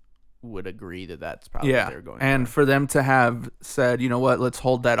probably would agree that that's probably what they're going and for them to have said, you know what, let's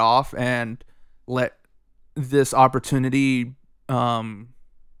hold that off and let this opportunity, kind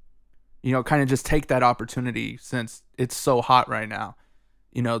of just take that opportunity since it's so hot right now.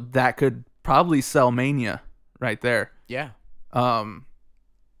 That could probably sell Mania right there. Yeah. So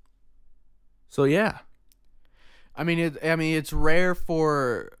yeah. I mean, it's rare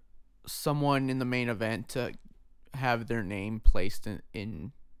for someone in the main event to have their name placed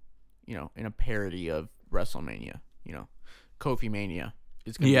in a parody of WrestleMania. Kofi Mania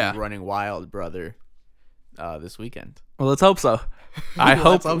is going to be running wild, brother, this weekend. Well, let's hope so. I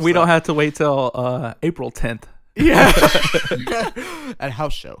hope we don't have to wait till April 10th. Yeah. At a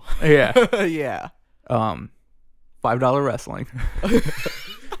house show. Yeah. Yeah. $5 wrestling.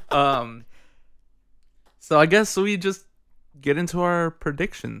 So I guess we just get into our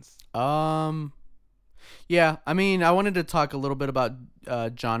predictions. Yeah, I mean, I wanted to talk a little bit about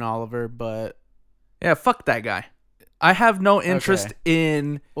John Oliver, but yeah, fuck that guy. I have no interest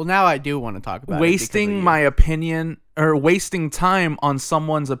in well, now I do want to talk about wasting my opinion or wasting time on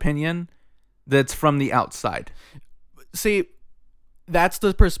someone's opinion that's from the outside. See, that's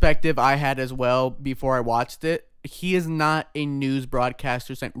the perspective I had as well before I watched it. He is not a news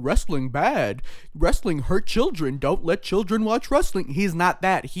broadcaster saying wrestling bad, wrestling hurt children, don't let children watch wrestling. He's not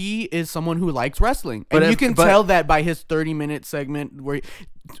that. He is someone who likes wrestling, and you can tell that by his 30-minute segment where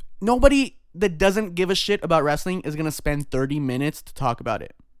nobody that doesn't give a shit about wrestling is gonna spend 30 minutes to talk about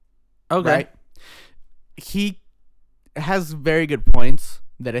it. Okay, right? He has very good points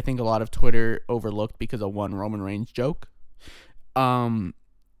that I think a lot of Twitter overlooked because of one Roman Reigns joke. I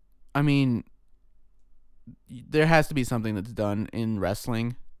mean, there has to be something that's done in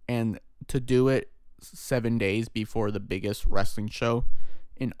wrestling, and to do it 7 days before the biggest wrestling show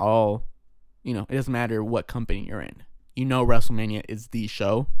in all, it doesn't matter what company you're in. WrestleMania is the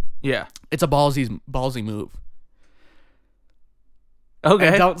show. Yeah. It's a ballsy move. Okay.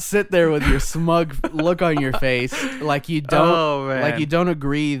 And don't sit there with your smug look on your face like you don't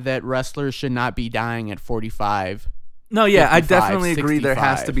agree that wrestlers should not be dying at 45. No, yeah, 55, I definitely agree 65. there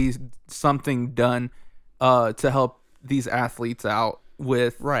has to be something done to help these athletes out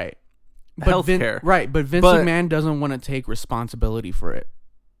with healthcare. But Vince McMahon doesn't want to take responsibility for it.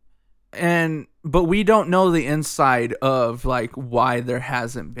 But we don't know the inside of like why there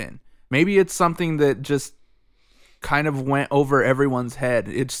hasn't been. Maybe it's something that just kind of went over everyone's head.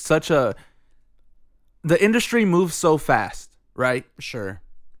 It's the industry moves so fast, right? Sure.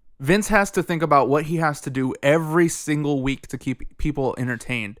 Vince has to think about what he has to do every single week to keep people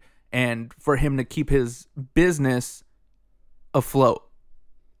entertained and for him to keep his business afloat.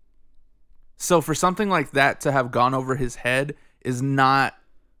 So for something like that to have gone over his head is not...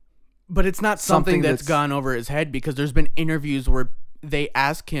 But it's not something that's gone over his head, because there's been interviews where they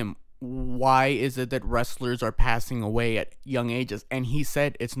ask him, why is it that wrestlers are passing away at young ages? And he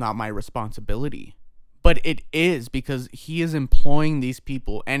said, it's not my responsibility. But it is, because he is employing these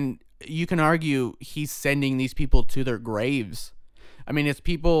people. And you can argue he's sending these people to their graves. I mean, it's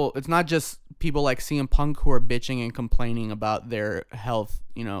not just people like CM Punk who are bitching and complaining about their health,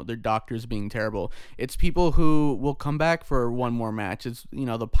 their doctors being terrible. It's people who will come back for one more match. It's,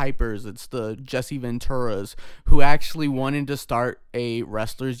 the Pipers, it's the Jesse Venturas who actually wanted to start a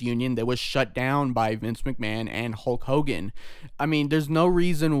wrestlers union that was shut down by Vince McMahon and Hulk Hogan. I mean, there's no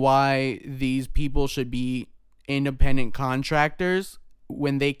reason why these people should be independent contractors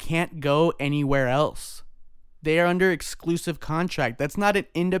when they can't go anywhere else. They are under exclusive contract. That's not an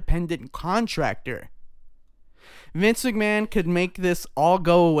independent contractor. Vince McMahon could make this all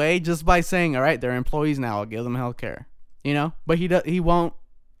go away just by saying, all right, they're employees now. I'll give them health care. But he won't.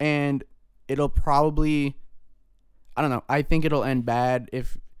 And it'll probably, I don't know. I think it'll end bad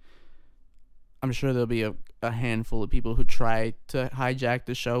if, I'm sure there'll be a handful of people who try to hijack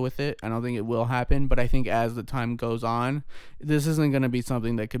the show with it. I don't think it will happen. But I think as the time goes on, this isn't going to be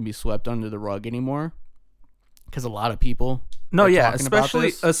something that can be swept under the rug anymore. Because a lot of people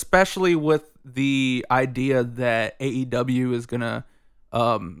especially with the idea that AEW is gonna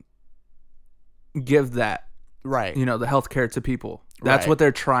give that, right, the healthcare to people. That's right. what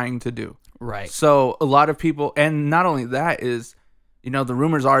they're trying to do. Right. So a lot of people, and not only that is, the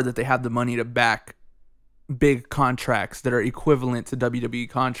rumors are that they have the money to back big contracts that are equivalent to WWE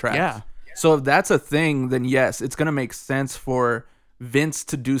contracts. Yeah. So if that's a thing, then yes, it's gonna make sense for Vince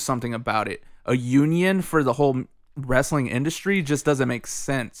to do something about it. A union for the whole wrestling industry just doesn't make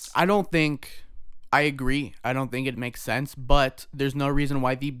sense. I agree. I don't think it makes sense, but there's no reason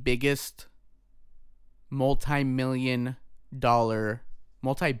why the biggest multi-billion dollar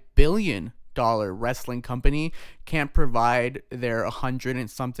wrestling company can't provide their 100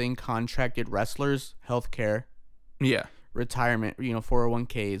 and something contracted wrestlers healthcare. Yeah. Retirement,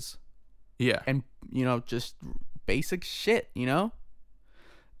 401ks. Yeah. And, just basic shit,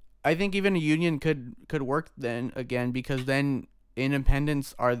 I think even a union could work then again, because then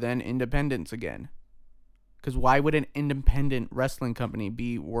independents are then independents again. Because why would an independent wrestling company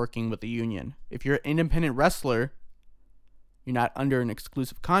be working with a union? If you're an independent wrestler, you're not under an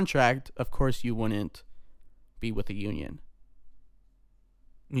exclusive contract, of course you wouldn't be with a union.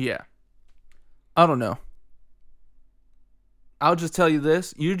 Yeah. I don't know. I'll just tell you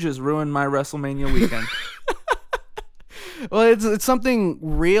this. You just ruined my WrestleMania weekend. Well, it's something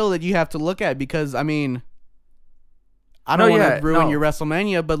real that you have to look at, because, I mean, I don't want to ruin your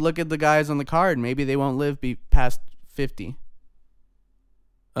WrestleMania, but look at the guys on the card. Maybe they won't live past 50.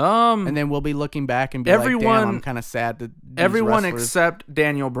 And then we'll be looking back and be like, damn, I'm kind of sad that everyone except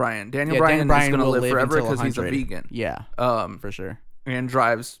Daniel Bryan. Daniel Bryan is going to live forever because he's a vegan. Yeah, for sure. And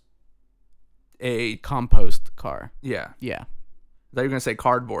drives a compost car. Yeah. Yeah. I thought you were going to say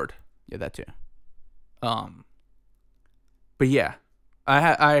cardboard. Yeah, that too. But yeah,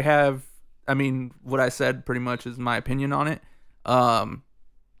 I have, what I said pretty much is my opinion on it.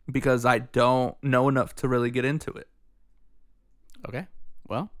 Because I don't know enough to really get into it. Okay.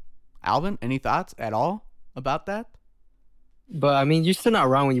 Well, Alvin, any thoughts at all about that? But you're still not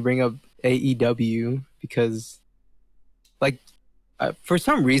wrong when you bring up AEW, because for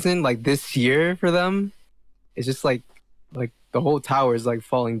some reason, this year for them, it's just like the whole tower is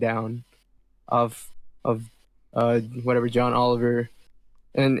falling down of whatever, John Oliver,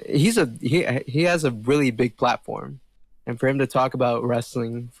 and he has a really big platform, and for him to talk about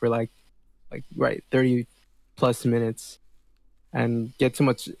wrestling for 30 plus minutes and get so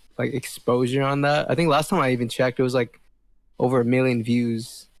much exposure on that. I think last time I even checked, it was over 1 million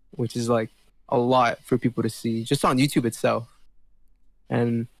views, which is a lot for people to see just on YouTube itself.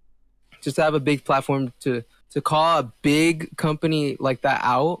 And just to have a big platform to call a big company like that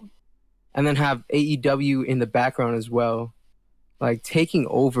out, and then have AEW in the background as well, taking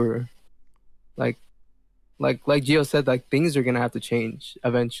over, like Gio said, things are gonna have to change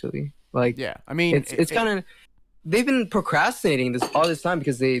eventually. Yeah, it's kind of, they've been procrastinating all this time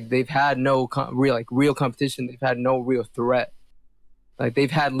because they've had no real competition. They've had no real threat.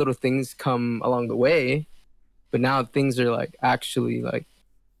 They've had little things come along the way, but now things are actually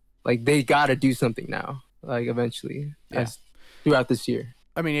they gotta do something now. Eventually, throughout this year.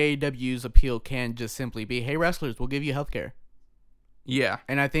 AEW's appeal can just simply be, hey, wrestlers, we'll give you healthcare. Yeah.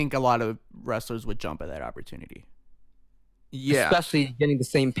 And I think a lot of wrestlers would jump at that opportunity. Yeah. Especially getting the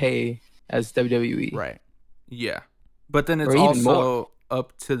same pay as WWE. Right. Yeah. But then it's also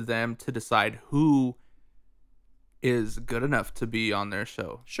up to them to decide who is good enough to be on their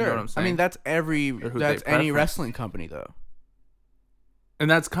show. Sure. You know what I'm saying? That's any wrestling company, though. And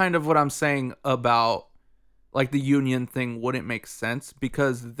that's kind of what I'm saying about the union thing wouldn't make sense,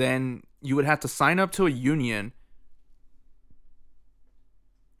 because then you would have to sign up to a union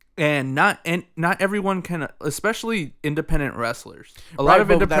And not everyone can, especially independent wrestlers. A Right, lot of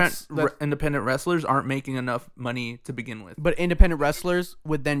but independent wrestlers aren't making enough money to begin with. But independent wrestlers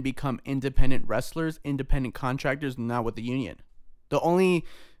would then become independent wrestlers, independent contractors, not with the union. The only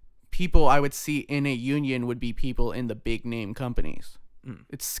people I would see in a union would be people in the big name companies.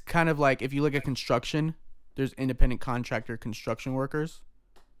 It's kind of like if you look at construction, there's independent contractor construction workers.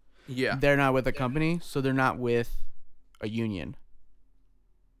 Yeah. They're not with a company, so they're not with a union.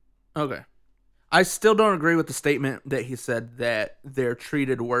 Okay. I still don't agree with the statement that he said that they're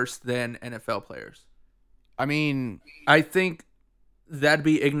treated worse than NFL players. I mean, I think that'd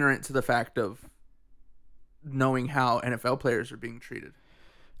be ignorant to the fact of knowing how NFL players are being treated.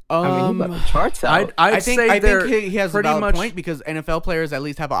 I mean, he got the charts out. I think he has a pretty valid much point because NFL players at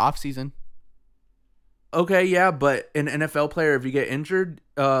least have an off season. Okay, yeah, but an NFL player, if you get injured,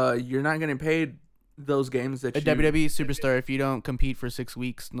 you're not getting paid those games that A WWE superstar, if you don't compete for 6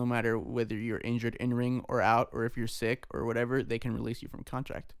 weeks, no matter whether you're injured in ring or out, or if you're sick or whatever, they can release you from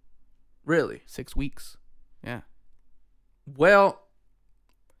contract. Really? 6 weeks. Yeah. Well,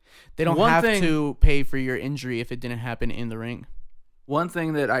 they don't have to pay for your injury if it didn't happen in the ring. One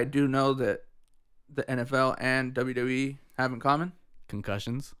thing that I do know that the NFL and WWE have in common: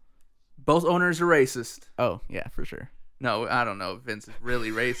 concussions. Both owners are racist. Oh, yeah, for sure. No, I don't know if Vince is really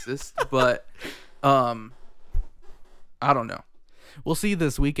racist, but I don't know. We'll see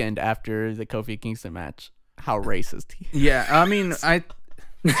this weekend after the Kofi Kingston match how racist he is. Yeah, I mean,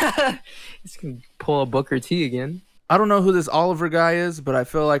 He's gonna pull a Booker T again. I don't know who this Oliver guy is, but I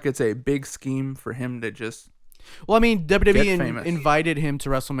feel like it's a big scheme for him to just. Well, I mean, WWE invited him to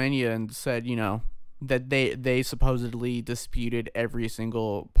WrestleMania and said, that they supposedly disputed every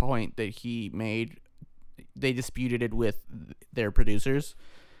single point that he made. They disputed it with their producers,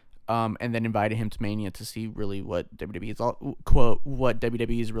 and then invited him to Mania to see really what WWE is what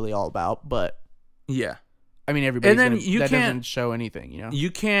WWE is really all about. But yeah, I mean, everybody. And then that doesn't show anything,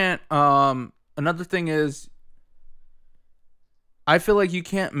 You can't. Another thing is, I feel like you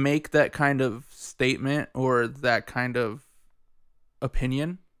can't make that kind of statement or that kind of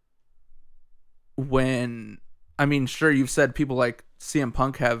opinion when, I mean, sure, you've said people like CM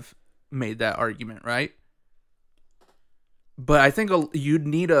Punk have made that argument, right? But I think you'd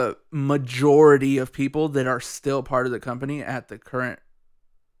need a majority of people that are still part of the company at the current,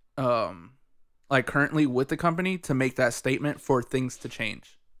 currently with the company to make that statement for things to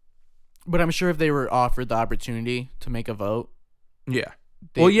change. But I'm sure if they were offered the opportunity to make a vote. Yeah.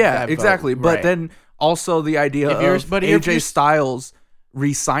 Well, yeah, exactly. Vote. But Right. then also the idea of AJ Styles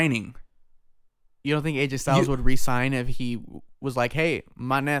re-signing. You don't think AJ Styles would re-sign if he was like, "Hey,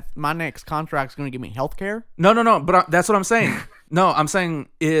 my next contract's going to give me health care"? No. But that's what I'm saying. No, I'm saying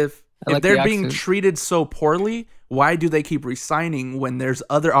if they're being treated so poorly, why do they keep re-signing when there's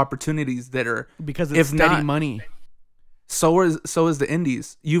other opportunities that are because it's steady money. So is the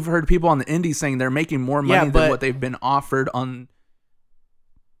Indies. You've heard people on the Indies saying they're making more money than what they've been offered on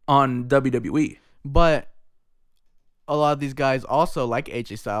WWE. But a lot of these guys also, like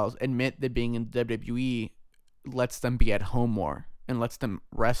AJ Styles, admit that being in WWE lets them be at home more and lets them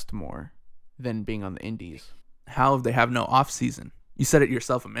rest more than being on the Indies. How if they have no off season? You said it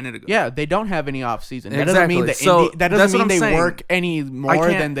yourself a minute ago. Yeah, they don't have any off season. Exactly. That doesn't mean they work any more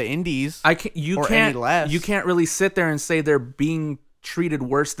than the Indies. Any less. You can't really sit there and say they're being treated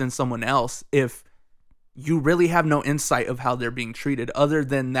worse than someone else if you really have no insight of how they're being treated other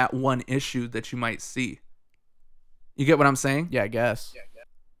than that one issue that you might see. You get what I'm saying? Yeah, I guess.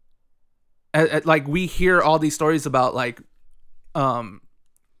 Like we hear all these stories about like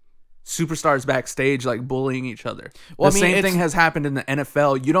superstars backstage like bullying each other. Well, the same thing has happened in the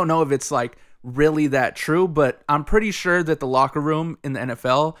NFL. You don't know if it's like really that true, but I'm pretty sure that the locker room in the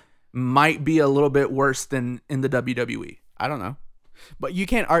NFL might be a little bit worse than in the WWE. I don't know. But you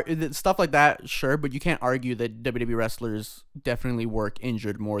can't argue stuff like that, sure, but you can't argue that WWE wrestlers definitely work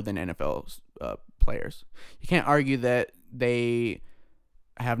injured more than NFL players. You can't argue that they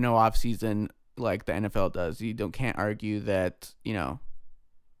have no off season like the NFL does. Can't argue that,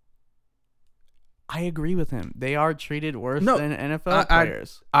 I agree with him. They are treated worse than NFL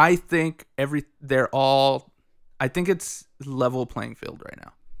players. I think I think it's level playing field right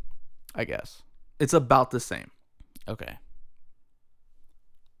now. I guess. It's about the same. Okay.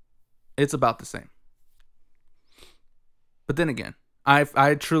 It's about the same. But then again,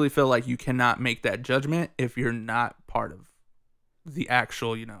 I truly feel like you cannot make that judgment if you're not part of the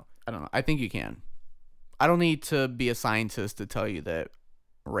actual, I don't know. I think you can. I don't need to be a scientist to tell you that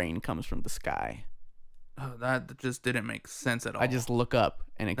rain comes from the sky. Oh, that just didn't make sense at all. I just look up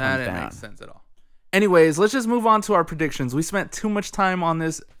and it comes down. That didn't make sense at all. Anyways, let's just move on to our predictions. We spent too much time on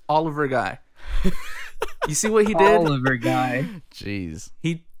this Oliver guy. You see what he did? Oliver guy. Jeez.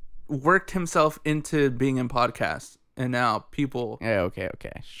 He worked himself into being in podcasts, and now people. Yeah. Okay.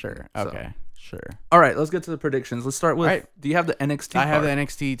 Sure. So. Okay. Sure. All right, let's get to the predictions. Let's start with. All right. Do you have the NXT? I have the card?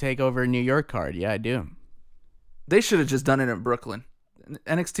 NXT Takeover New York card. Yeah, I do. They should have just done it in Brooklyn.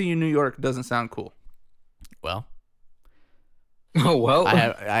 NXT in New York doesn't sound cool. Well, Oh well.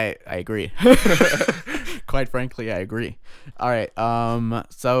 I agree. Quite frankly, I agree. All right.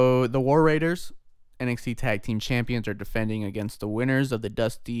 So the War Raiders, NXT Tag Team Champions, are defending against the winners of the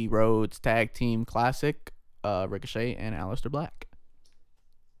Dusty Rhodes Tag Team Classic, Ricochet and Aleister Black.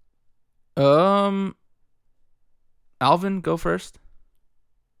 Alvin, go first.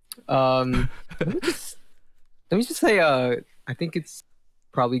 Let me just say, I think it's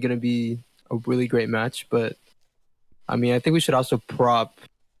probably gonna be a really great match, but I mean, I think we should also prop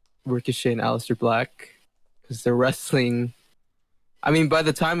Ricochet and Aleister Black because they're wrestling. I mean, by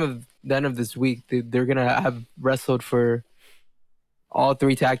the time of the end of this week, they're gonna have wrestled for all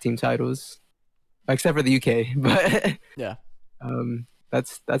 3 tag team titles, except for the UK. But Yeah.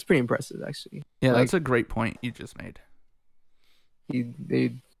 that's pretty impressive, actually. Yeah, Like, that's a great point you just made.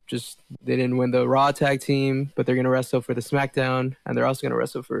 they didn't win the Raw tag team, but they're gonna wrestle for the SmackDown, and they're also gonna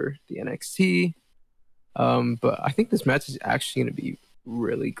wrestle for the NXT. But I think this match is actually gonna be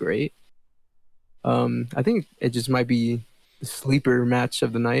really great. I think it just might be the sleeper match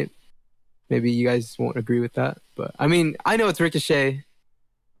of the night. Maybe you guys won't agree with that, but I mean, I know it's Ricochet,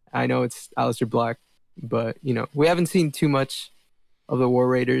 I know it's Aleister Black, but you know, we haven't seen too much of the War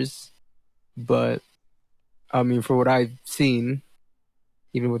Raiders, but I mean, for what I've seen,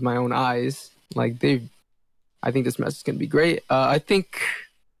 even with my own eyes, like I think this match is gonna be great. I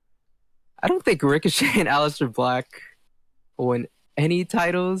don't think Ricochet and Aleister Black will win any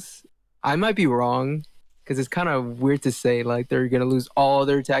titles. I might be wrong because it's kind of weird to say like they're gonna lose all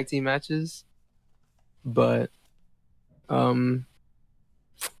their tag team matches, but I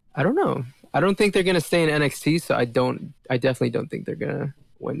don't know. I don't think they're gonna stay in NXT, so I definitely don't think they're gonna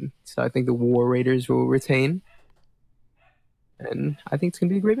win. So I think the War Raiders will retain, and I think it's gonna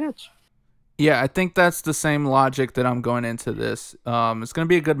be a great match. Yeah, I think that's the same logic that I'm going into this. It's going to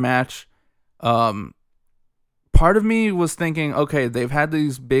be a good match. Part of me was thinking, okay, they've had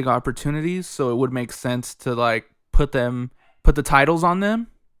these big opportunities, so it would make sense to like put the titles on them.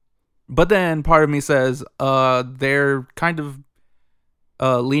 But then part of me says, they're kind of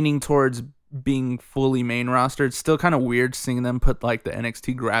leaning towards being fully main roster. It's still kind of weird seeing them put like the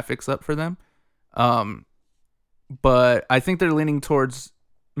NXT graphics up for them. But I think they're leaning towards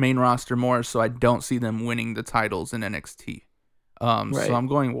main roster more, so I don't see them winning the titles in NXT. Right. So I'm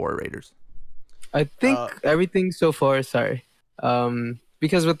going War Raiders. I think everything so far, sorry,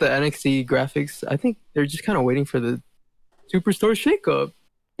 because with the NXT graphics, I think they're just kind of waiting for the Superstore shakeup.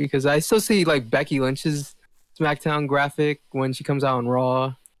 Because I still see like Becky Lynch's SmackDown graphic when she comes out on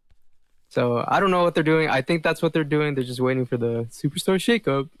Raw. So I don't know what they're doing. I think that's what they're doing. They're just waiting for the Superstore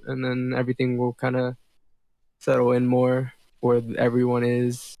shakeup, and then everything will kind of settle in more where everyone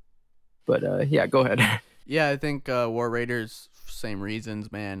is. But yeah, go ahead. Yeah, I think War Raiders, same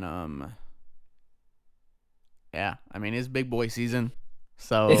reasons, man. Yeah, I mean it's big boy season,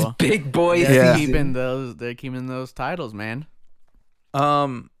 so It's big boy they're season. keeping those titles, man.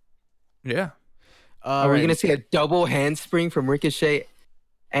 Yeah. Are we gonna see a double handspring from Ricochet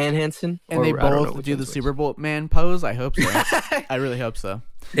and Hansen? And they Or I don't know both which do the one's which. Super Bowl man pose? I hope so. I really hope so.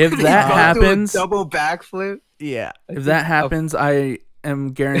 If They that both do a happens, double backflip. Yeah. if that happens, I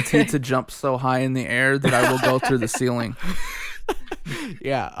am guaranteed to jump so high in the air that I will go through the ceiling.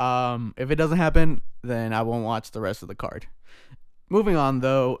 Yeah. If it doesn't happen, then I won't watch the rest of the card. Moving on,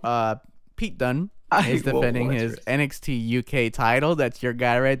 though, Pete Dunne is defending his NXT UK title. That's your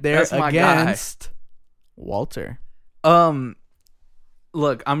guy right there. That's my guy. Against Walter.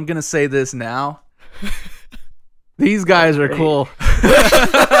 Look, I'm gonna say this now. These guys are cool.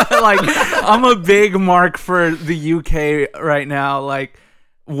 Like, I'm a big mark for the UK right now. Like,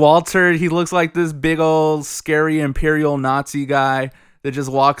 Walter, he looks like this big old scary imperial Nazi guy that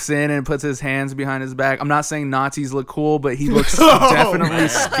just walks in and puts his hands behind his back. I'm not saying Nazis look cool, but he looks definitely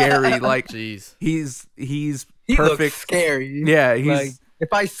scary. Like, Jeez. he's He perfect. looks scary. Yeah, he's Like,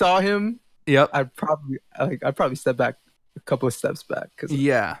 if I saw him, yep. I'd probably step back a couple of steps back because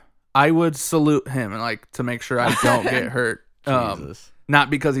Yeah, I would salute him like to make sure I don't get hurt. Jesus.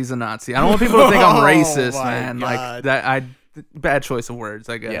 Not because he's a Nazi. I don't want people to think I'm Oh racist, my man. God. Like that. Bad choice of words,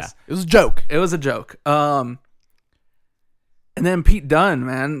 I guess. Yeah. It was a joke. It was a joke. And then Pete Dunne,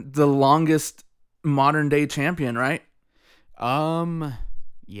 man, the longest modern day champion, right?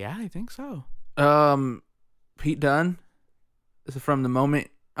 Yeah, I think so. Pete Dunne, from the moment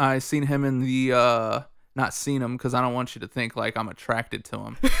I seen him in the not seen him because I don't want you to think like I'm attracted to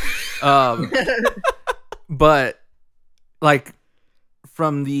him. Um, but like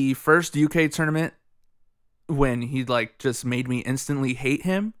from the first UK tournament when he like just made me instantly hate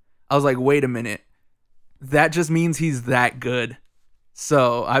him, I was like, wait a minute, that just means he's that good.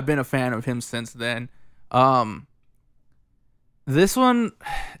 So I've been a fan of him since then. This one,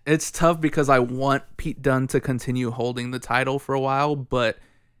 it's tough because I want Pete Dunne to continue holding the title for a while, but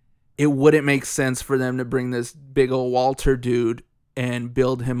it wouldn't make sense for them to bring this big old Walter dude and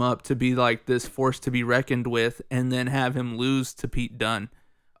build him up to be like this force to be reckoned with and then have him lose to Pete Dunne.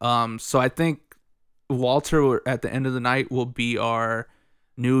 So I think Walter at the end of the night will be our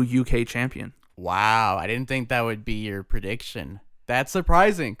new UK champion. Wow, I didn't think that would be your prediction. That's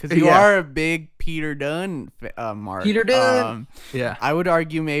surprising because you Yeah. are a big Peter Dunne Mark. Peter Dunne. Yeah. I would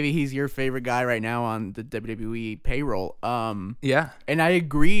argue maybe he's your favorite guy right now on the WWE payroll. Yeah. And I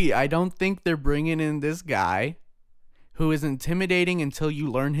agree. I don't think they're bringing in this guy who is intimidating until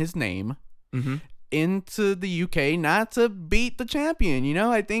you learn his name Mm-hmm. into the UK not to beat the champion. You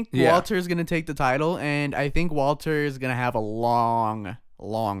know, I think Yeah. Walter is going to take the title, and I think Walter is going to have a long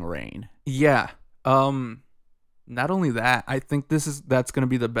reign. Yeah. Not only that, I think that's going to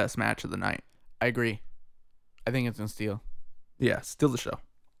be the best match of the night. I agree. I think it's in steel. Yeah, still the show.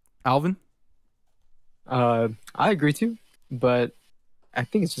 Alvin? I agree too, but I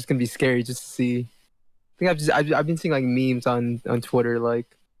think it's just gonna be scary just to see. I think I've been seeing like memes on Twitter like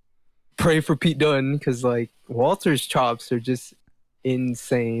pray for Pete Dunne because like Walter's chops are just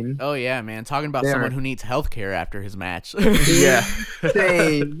insane. Oh yeah, man! Talking about They someone are. who needs healthcare after his match. Yeah.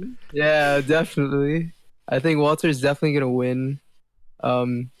 Insane. Yeah, definitely. I think Walter's definitely gonna win.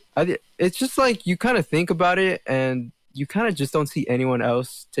 It's just like you kind of think about it, and you kind of just don't see anyone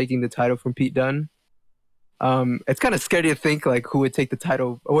else taking the title from Pete Dunne. It's kind of scary to think like who would take the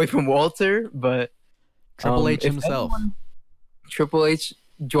title away from Walter, but Triple H if himself. Triple H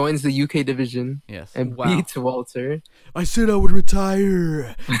joins the UK division Yes. and Wow. beats Walter. I said I would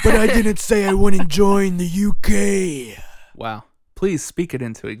retire, but I didn't say I wouldn't join the UK. Wow. Please speak it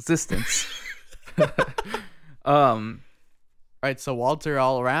into existence. All right, so Walter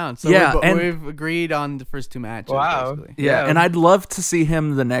all around. So Yeah, and- we've agreed on the first two matches. Wow. Basically. Yeah, Yeah. and I'd love to see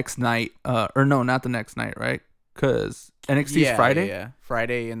him the next night. Or no, not the next night, right? Because NXT's Friday. Yeah,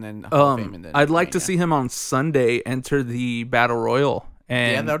 Friday and then Hall of Fame and then I'd like to Mania. see him on Sunday enter the Battle Royal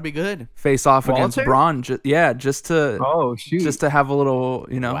Yeah, and that would be good. face off against Walter? Braun. Just to Oh shoot! just to have a little,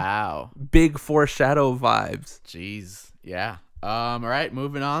 Wow. big foreshadow vibes. Jeez. Yeah. All right,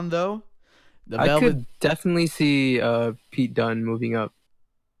 moving on though. The I Velvet. could definitely see Pete Dunne moving up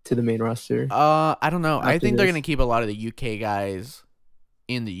to the main roster. I don't know. I After think they're this. gonna keep a lot of the UK guys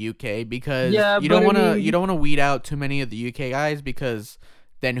in the UK because Yeah, you but don't I want to mean- you don't want to weed out too many of the UK guys because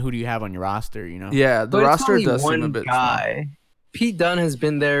then who do you have on your roster? You know. Yeah, the But it's roster only does one seem a bit small. guy. Pete Dunne has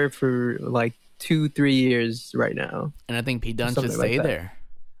been there for like 2-3 years right now. And I think Pete Dunne should Something like stay that. there.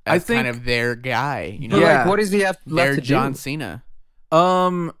 I As kind think- of their guy. You know. But Yeah. like, what does he have left Their to John do? Cena.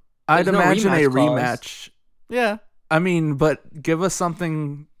 I'd There's no imagine a rematch clause. rematch. Yeah. I mean, but give us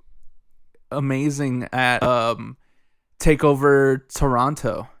something amazing at Takeover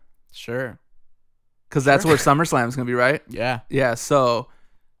Toronto, Sure. because that's where SummerSlam's gonna be, right? Yeah. Yeah. So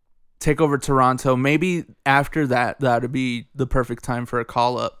Takeover Toronto. Maybe after that would be the perfect time for a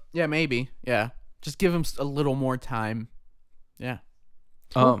call up. Yeah. Maybe. Yeah. Just give him a little more time. Yeah.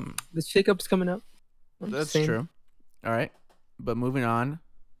 Um. The shakeup's coming up. I'm That's saying. true. All right. But moving on.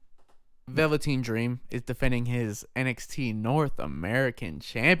 Velveteen Dream is defending his NXT North American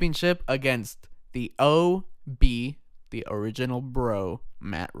Championship against the OB, the original bro,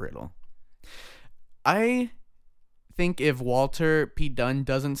 Matt Riddle. I think if Walter Pete Dunne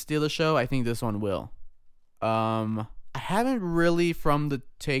doesn't steal the show, I think this one will. I haven't really from the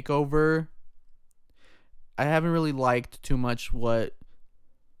takeover. I haven't really liked too much what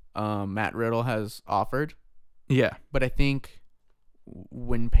Matt Riddle has offered. Yeah. But I think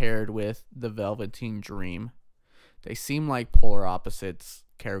when paired with the Velveteen Dream, they seem like polar opposites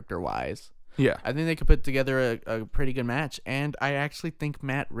character-wise. Yeah. I think they could put together a pretty good match, and I actually think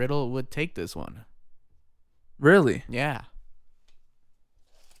Matt Riddle would take this one. Really, Yeah.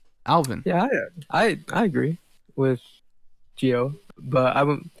 Alvin. Yeah, I agree with Gio, but I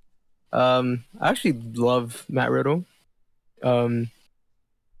would. I actually love Matt Riddle.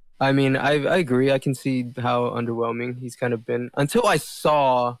 I mean, I agree. I can see how underwhelming he's kind of been until I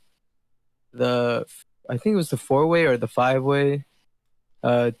saw I think it was the 4-way or the 5-way,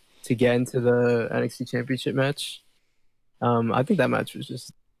 to get into the NXT Championship match. I think that match was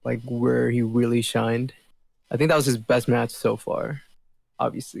just like where he really shined. I think that was his best match so far.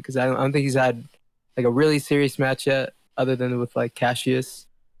 obviously, because I don't think he's had like a really serious match yet, other than with like Cassius.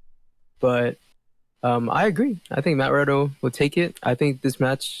 But I agree. I think Matt Riddle will take it. I think this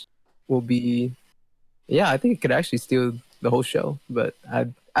match will be, yeah, I think it could actually steal the whole show. But I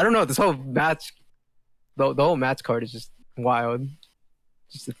don't know. This whole match, the whole match card is just wild,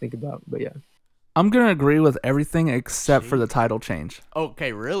 just to think about. But yeah, I'm gonna agree with everything except for the title change.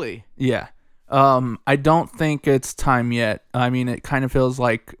 Okay, really? Yeah. I don't think it's time yet. I mean, it kind of feels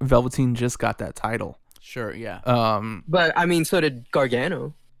like Velveteen just got that title. Sure, yeah. but I mean, so did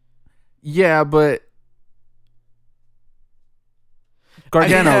Gargano. Yeah, but I think that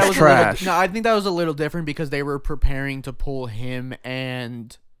Gargano's was trash. I think that was a little different because they were preparing to pull him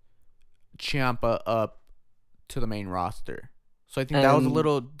and Ciampa up to the main roster. So I think that was a And-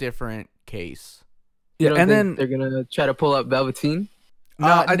 little different case. You Yeah, don't and think then they're gonna try to pull up Velveteen.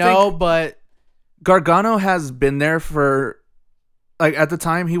 I think but Gargano has been there for, like, at the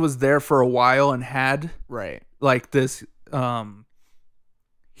time he was there for a while and had right. like this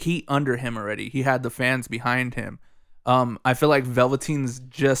heat under him already. He had the fans behind him. I feel like Velveteen's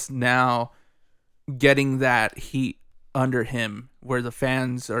just now getting that heat under him where the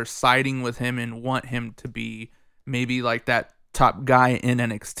fans are siding with him and want him to be maybe like that top guy in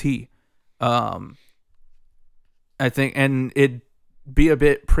NXT. I think, and it'd be a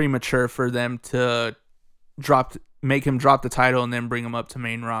bit premature for them to make him drop the title and then bring him up to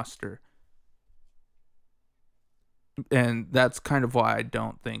main roster. And that's kind of why I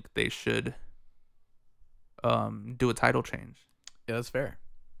don't think they should do a title change. Yeah, that's fair.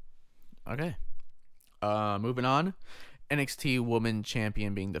 Okay. Moving on. NXT Woman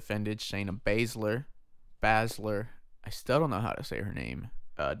Champion being defended. Shayna Baszler. I still don't know how to say her name.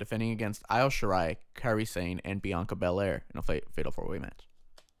 Defending against Io Shirai, Kairi Sane, and Bianca Belair in a fatal 4-way match.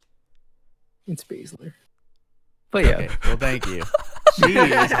 It's Baszler. But yeah, Okay, well, thank you.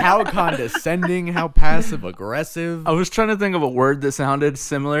 Jeez, how condescending, how passive aggressive. I was trying to think of a word that sounded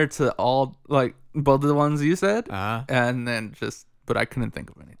similar to all, like, both of the ones you said, and then but I couldn't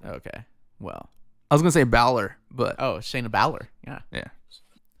think of anything. Okay, well. I was gonna say Balor, but Oh, Shayna Balor. Yeah.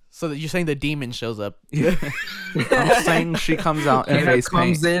 So that you're saying the demon shows up. I'm saying she comes out in and face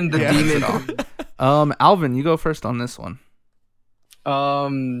comes paint. in the Yeah. demon. Alvin, you go first on this one.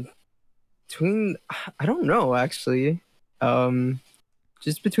 Between, I don't know actually.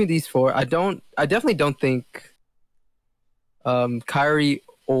 Just between these four, I definitely don't think Kyrie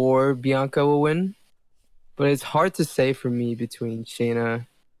or Bianca will win, but it's hard to say for me between Shayna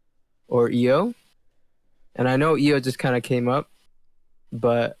or Io. And I know Io just kind of came up,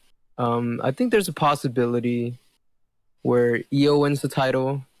 but I think there's a possibility where Io wins the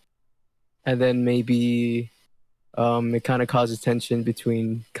title, and then maybe it kind of causes tension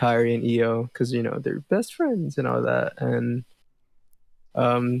between Kyrie and Io because they're best friends and all that. And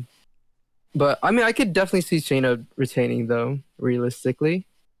but I mean, I could definitely see Shayna retaining though, realistically.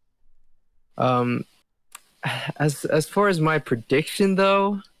 As far as my prediction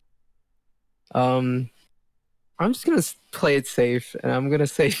though, I'm just gonna play it safe and I'm gonna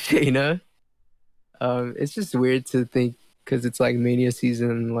say Shayna. It's just weird to think because it's like Mania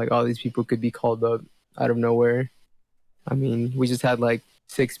season, like all these people could be called up out of nowhere. I mean, we just had like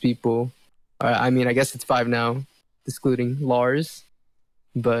 6 people. I mean, I guess it's 5 now, excluding Lars,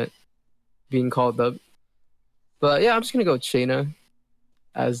 but being called up. But yeah, I'm just gonna go with Shayna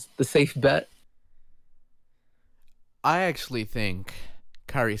as the safe bet. I actually think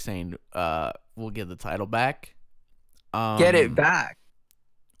Kairi Sane will get the title back. Get it back.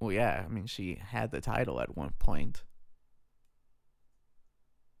 Well, yeah. I mean, she had the title at one point.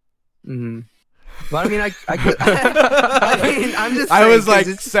 Mm-hmm. But I mean, I could. I mean, I'm just. I saying, was 'cause like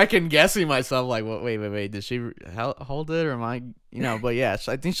it's- second guessing myself. Like, wait. Did she hold it, or am I? But yeah,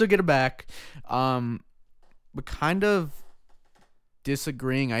 I think she'll get it back. But kind of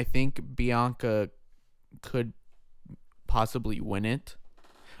disagreeing. I think Bianca could possibly win it.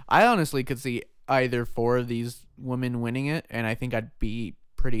 I honestly could see either 4 of these women winning it, and I think I'd be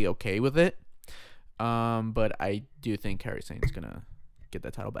pretty okay with it. But I do think Kairi Sane's gonna get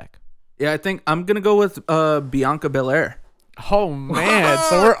that title back. Yeah, I think I'm gonna go with Bianca Belair. Oh man,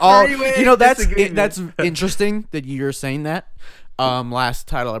 so we're all that's disagreement. that's interesting that you're saying that. Last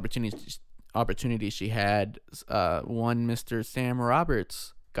title opportunity she had, one Mr. Sam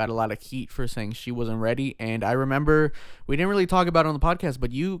Roberts got a lot of heat for saying she wasn't ready, and I remember we didn't really talk about it on the podcast,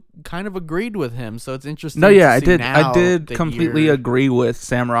 but you kind of agreed with him, so it's interesting. No, yeah, to I see did. now I did that completely you're- agree with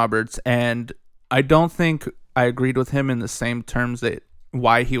Sam Roberts, and I don't think I agreed with him in the same terms that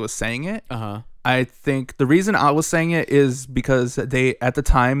why he was saying it. I think the reason I was saying it is because at the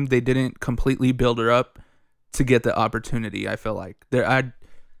time they didn't completely build her up to get the opportunity. I feel like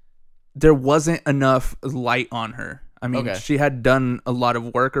there wasn't enough light on her. I mean, Okay. she had done a lot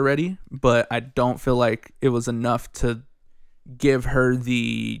of work already, but I don't feel like it was enough to give her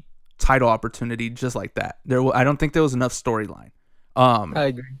the title opportunity just like that. I don't think there was enough storyline. I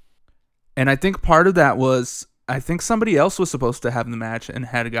agree. And I think part of that was I think somebody else was supposed to have the match and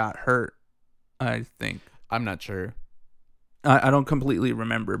had got hurt. I think I'm not sure. I don't completely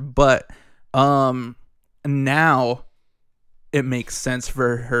remember, but now it makes sense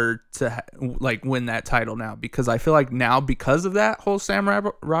for her to like win that title now, because I feel like now, because of that whole Sam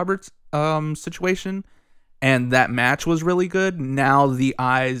Roberts situation, and that match was really good. Now the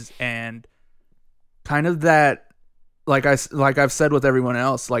eyes and kind of that, like I've said with everyone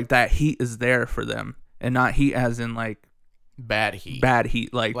else, like that heat is there for them, and not heat as in like Bad heat.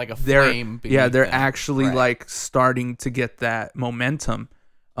 like a they're flame beneath they're them. actually Right. like starting to get that momentum.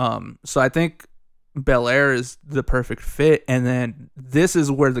 So I think Belair is the perfect fit, and then this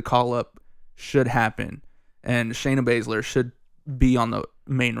is where the call up should happen, and Shayna Baszler should be on the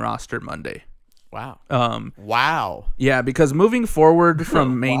main roster Monday. Wow. Wow. Yeah, because moving forward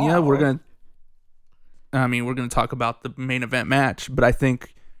from Mania, Wow. we're gonna talk about the main event match, but I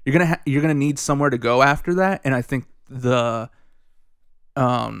think you're gonna need somewhere to go after that, and I think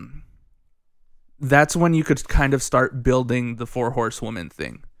that's when you could kind of start building the 4 horsewoman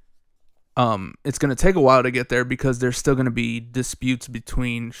thing. It's gonna take a while to get there because there's still gonna be disputes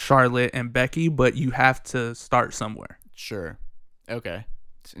between Charlotte and Becky, but you have to start somewhere. Sure. Okay.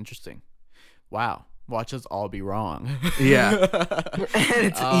 It's interesting. Wow. Watch us all be wrong. Yeah. And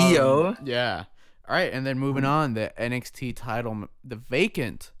it's EO. Yeah. All right, and then moving on, the NXT title, the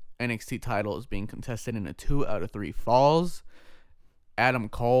vacant NXT title is being contested in a 2 out of 3 falls. Adam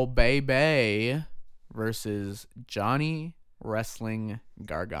Cole, Bay versus Johnny Wrestling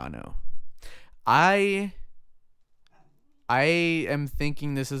Gargano. I am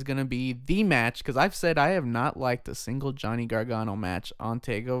thinking this is going to be the match, because I've said I have not liked a single Johnny Gargano match on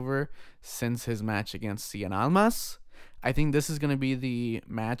TakeOver since his match against Cien Almas. I think this is going to be the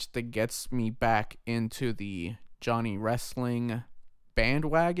match that gets me back into the Johnny Wrestling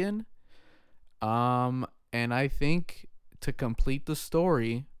bandwagon. And I think to complete the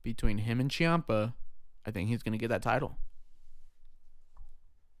story between him and Ciampa, I think he's going to get that title.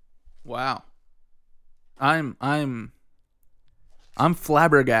 Wow. I'm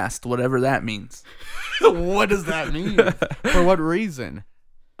flabbergasted, whatever that means. What does that mean? For what reason?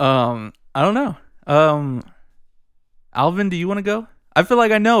 I don't know. Alvin, do you want to go? I feel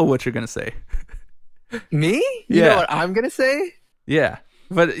like I know what you're gonna say. Me? You Yeah. know what I'm gonna say? Yeah,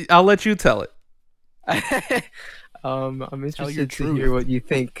 but I'll let you tell it. I'm your interested to truth. hear what you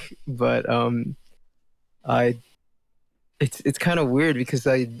think, but it's kind of weird because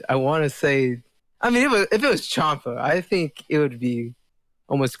I want to say, I mean, if it was Ciampa, I think it would be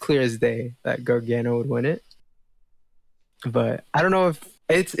almost clear as day that Gargano would win it. But I don't know if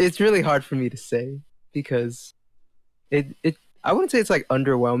it's really hard for me to say because I wouldn't say it's like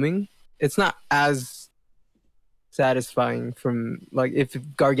underwhelming. It's not as satisfying from like if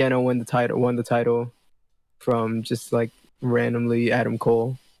Gargano won the title from just like randomly Adam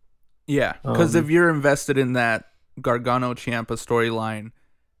Cole. Yeah, because if you're invested in that Gargano Ciampa storyline,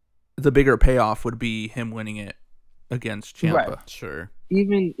 the bigger payoff would be him winning it against Ciampa. Right. Sure.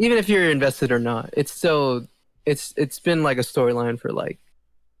 Even if you're invested or not, it's still it's been like a storyline for like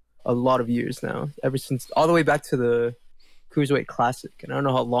a lot of years now, ever since all the way back to the Cruiserweight Classic, and I don't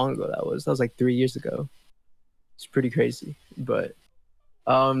know how long ago that was. That was like 3 years ago. It's pretty crazy, but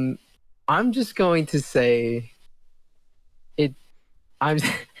I'm just going to say it. I'm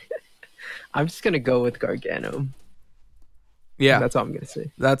I'm just gonna go with Gargano. Yeah, That's all I'm gonna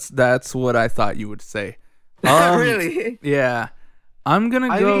say. that's what I thought you would say. Really? Yeah, I'm gonna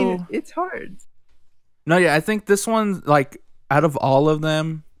I go. mean, it's hard. No, yeah, I think this one's like out of all of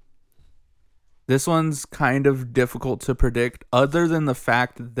them, this one's kind of difficult to predict. Other than the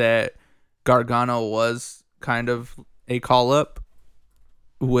fact that Gargano was kind of a call up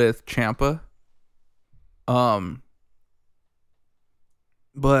with Ciampa.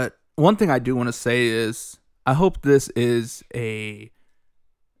 But one thing I do want to say is I hope this is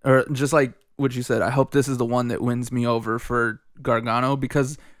or just like what you said, I hope this is the one that wins me over for Gargano,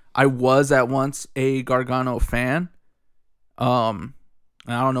 because I was at once a Gargano fan. And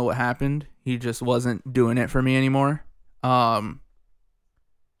I don't know what happened. He just wasn't doing it for me anymore. I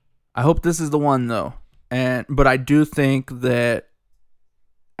hope this is the one though. But I do think that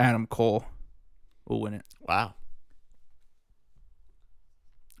Adam Cole will win it. Wow.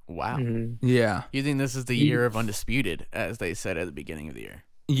 Mm-hmm. Yeah. You think this is the year of Undisputed, as they said at the beginning of the year?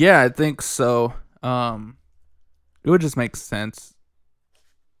 Yeah, I think so. It would just make sense.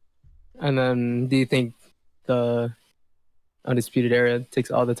 And then, do you think the Undisputed Era takes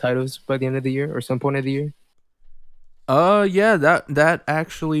all the titles by the end of the year or some point of the year? Yeah, that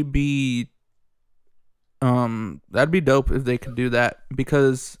actually be that'd be dope if they could do that,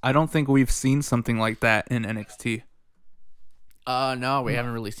 because I don't think we've seen something like that in NXT. No, we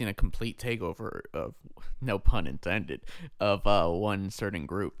haven't really seen a complete takeover of, no pun intended, of one certain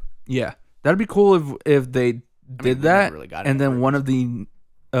group. Yeah, that'd be cool if they did we that, never really got and it then one of the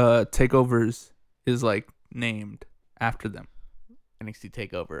takeovers is like named after them. NXT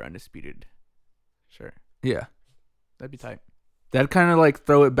Takeover Undisputed. Sure, Yeah, that'd be tight. that'd kind of like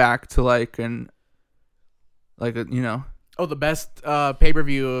throw it back to like you know. Oh, the best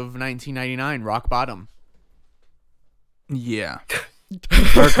pay-per-view of 1999, Rock Bottom. Yeah.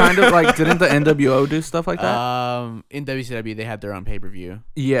 Or kind of like, didn't the NWO do stuff like that? In WCW, they had their own pay-per-view.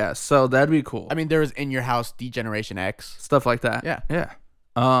 Yeah, so that'd be cool. I mean, there was In Your House Degeneration X. Stuff like that. Yeah. Yeah.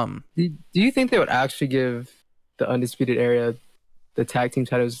 Do you think they would actually give the Undisputed Era the tag team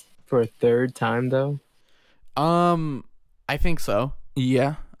titles for a third time, though? I think so.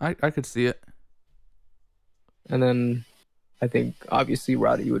 Yeah, I could see it. And then I think obviously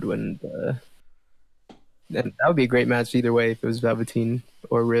Roddy would win and that would be a great match either way if it was Velveteen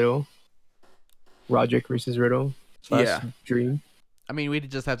or Riddle. Roderick versus Riddle. Yeah. Dream. I mean,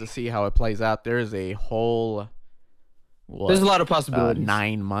 we'd just have to see how it plays out. There is a whole... There's a lot of possibilities.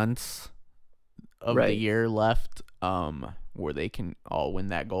 9 months of the year left where they can all win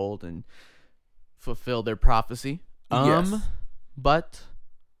that gold and fulfill their prophecy. Yes. But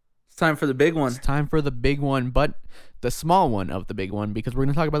It's time for the big one. it's time for the big one, but the small one of the big one, because we're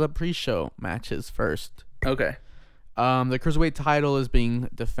going to talk about the pre-show matches first. Okay. The Cruiserweight title is being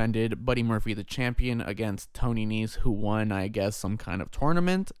defended. Buddy Murphy, the champion, against Tony Nese, who won, I guess, some kind of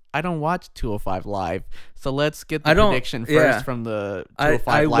tournament. I don't watch 205 Live, so let's get the prediction first from the 205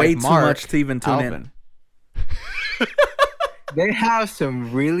 I Live. wait too Mark much to even tune Alvin. They have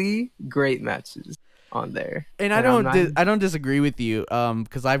some really great matches on there. And I don't disagree with you,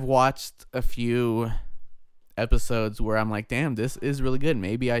 because I've watched a few episodes where I'm like, damn, this is really good.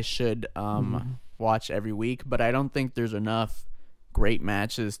 Maybe I should watch every week, but I don't think there's enough great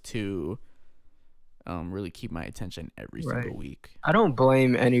matches to really keep my attention every single week. I don't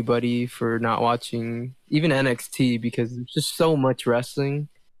blame anybody for not watching even NXT, because there's just so much wrestling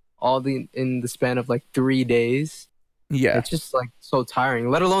in the span of like 3 days. Yeah. It's just like so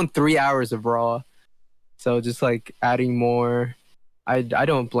tiring, let alone 3 hours of Raw. So just like adding more, I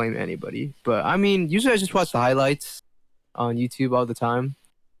don't blame anybody. But I mean, usually I just watch the highlights on YouTube all the time.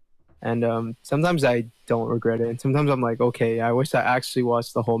 And sometimes I don't regret it. And sometimes I'm like, okay, I wish I actually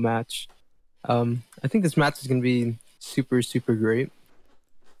watched the whole match. I think this match is going to be super, super great.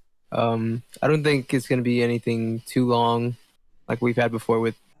 I don't think it's going to be anything too long like we've had before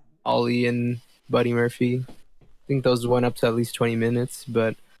with Ollie and Buddy Murphy. I think those went up to at least 20 minutes,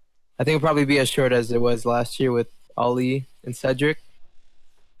 but I think it'll probably be as short as it was last year with Ollie and Cedric.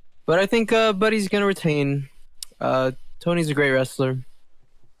 But I think Buddy's going to retain. Tony's a great wrestler,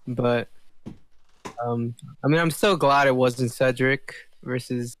 but I mean, I'm still glad it wasn't Cedric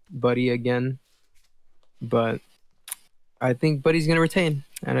versus Buddy again. But I think Buddy's going to retain,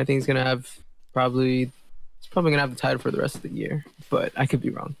 and I think he's going to have probably going to have the title for the rest of the year, but I could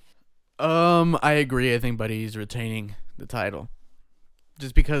be wrong. I agree. I think Buddy's retaining the title.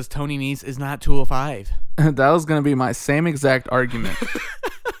 Just because Tony Nese is not 205. That was going to be my same exact argument.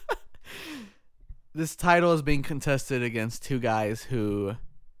 This title is being contested against two guys who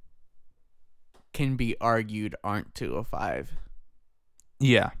can be argued aren't 205.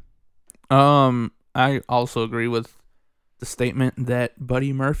 Yeah. I also agree with the statement that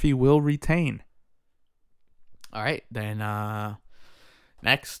Buddy Murphy will retain. All right, then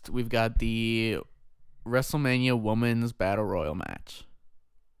next we've got the WrestleMania Women's Battle Royal match.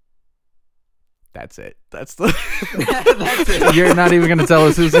 That's it. That's the That's it. You're not even going to tell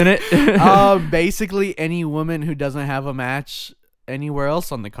us who's in it? Basically any woman who doesn't have a match anywhere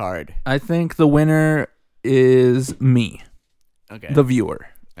else on the card. I think the winner is me. Okay. The viewer.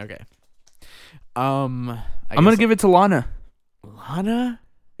 Okay. I'm going to give it to Lana. Lana?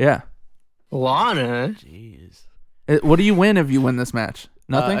 Yeah. Lana? Jeez. What do you win if you win this match?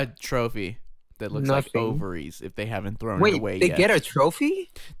 Nothing? A trophy that looks like Nothing. ovaries if they haven't thrown Wait, it away they yet. get a trophy?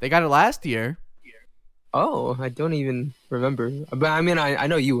 They got it last year. Oh, I don't even remember. But I mean, I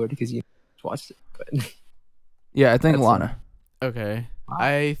know you would because you watched it. But Yeah, I think That's Lana. Okay. Wow.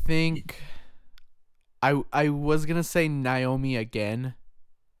 I think I was going to say Naomi again.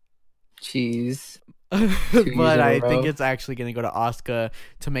 jeez. But in a I think row. it's actually going to go to Asuka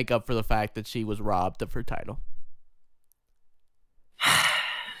to make up for the fact that she was robbed of her title.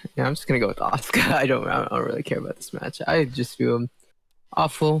 Yeah, I'm just gonna go with Asuka. I don't really care about this match. I just feel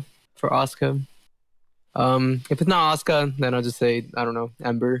awful for Asuka. If it's not Asuka, then I'll just say I don't know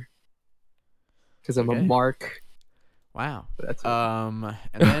Ember because I'm a Okay. mark. Wow. But that's it. And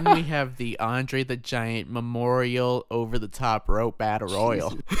then we have the Andre the Giant Memorial Over the Top Rope Battle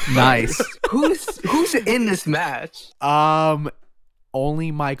Royal. Nice. Who's in this match?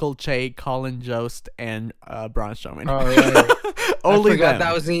 Only Michael Che, Colin Jost, and Braun Strowman. Oh right. Only I forgot them.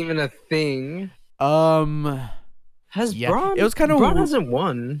 that wasn't even a thing. Yeah, Braun? it was kind of Braun hasn't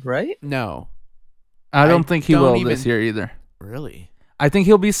won, right? No, I don't think he will don't this even- year either. really. I think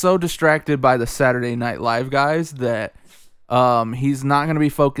he'll be so distracted by the Saturday Night Live guys that he's not going to be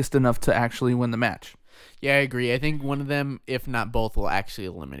focused enough to actually win the match. Yeah, I agree. I think one of them, if not both, will actually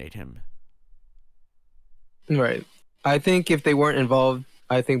eliminate him. Right. I think if they weren't involved,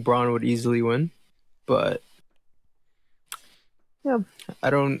 I think Braun would easily win. But yeah,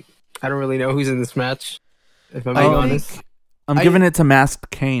 I don't really know who's in this match. If I'm being honest. I'm giving it to Masked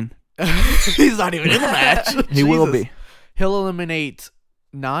Kane. He's not even in the match. He will Jesus. be. He'll eliminate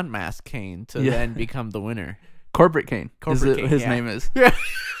non-masked Kane to Yeah. then become the winner. Corporate Kane. Corporate Kane, his yeah. name is.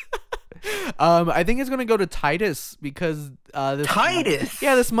 I think it's gonna go to Titus because Titus.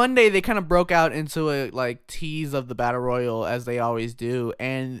 Yeah, this Monday they kind of broke out into a like tease of the battle royal as they always do,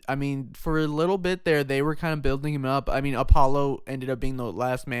 and I mean for a little bit there they were kind of building him up. I mean Apollo ended up being the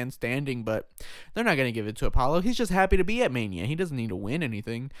last man standing, but they're not gonna give it to Apollo. He's just happy to be at Mania. He doesn't need to win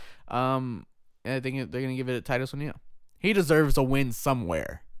anything. And I think they're gonna give it to Titus O'Neil. He deserves a win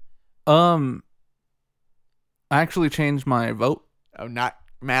somewhere. I actually changed my vote. Oh, not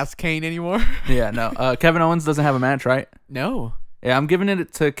Masked Kane anymore? Yeah, no. Kevin Owens doesn't have a match, right? No. Yeah, I'm giving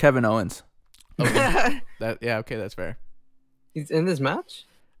it to Kevin Owens. Okay. Okay, that's fair. He's in this match?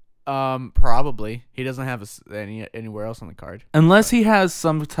 Probably. He doesn't have anywhere else on the card. Unless he has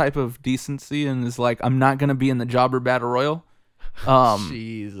some type of decency and is like, I'm not going to be in the Jobber Battle Royal.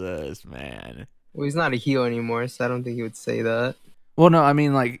 Jesus, man. Well, he's not a heel anymore, so I don't think he would say that. Well, no, I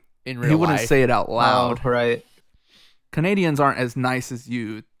mean, like, In real he wouldn't life. say it out loud. Oh, right. Canadians aren't as nice as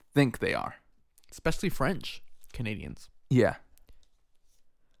you think they are. Especially French Canadians. Yeah.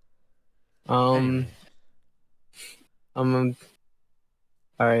 Anyway. All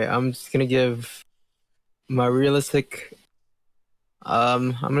right, I'm just gonna give my realistic.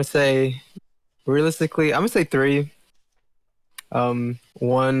 I'm gonna say realistically, I'm gonna say 3. 1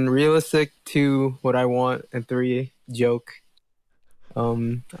 realistic, 2 what I want, and 3 joke.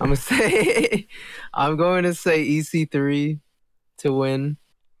 I'm gonna say I'm going to say EC3 to win,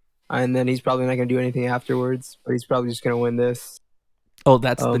 and then he's probably not gonna do anything afterwards, but he's probably just gonna win this. Oh,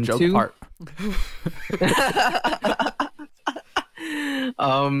 that's the joke 2. part.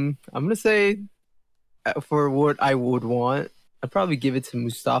 I'm gonna say for what I would want, I'd probably give it to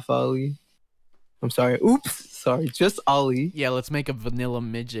Mustafa Ali. I'm sorry. Oops. Sorry. Just Ali. Yeah, let's make a vanilla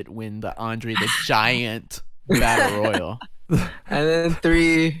midget win the Andre the Giant Battle Royal. And then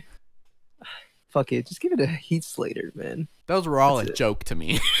 3. Fuck it. Just give it to Heath Slater, man. Those were all That's a it. joke to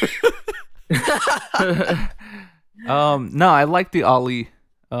me. No, I like the Ali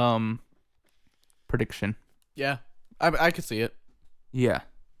prediction. Yeah, I could see it. Yeah.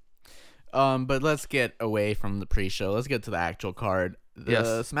 But let's get away from the pre-show. Let's get to the actual card. The Yes.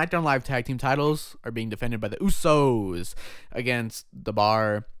 SmackDown Live Tag Team titles are being defended by the Usos against The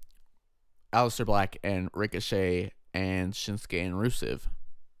Bar, Aleister Black, and Ricochet, and Shinsuke and Rusev.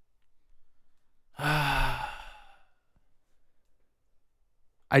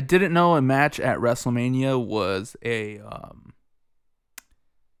 I didn't know a match at WrestleMania was a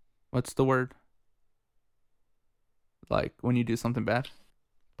what's the word? Like when you do something bad?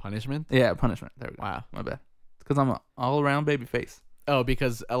 Punishment? Yeah, punishment. There we go. Wow. My bad. It's because I'm an all-around baby face. Oh,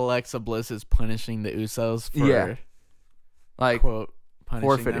 because Alexa Bliss is punishing the Usos for, Yeah. Like quote, punishing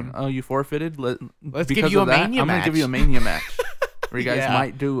forfeiting. them. Oh, you forfeited? Let's Because give you of a that, Mania I'm match. gonna give you a Mania match where you guys Yeah.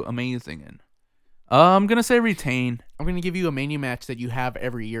 might do amazing in. I'm gonna say retain. I'm going to give you a Mania match that you have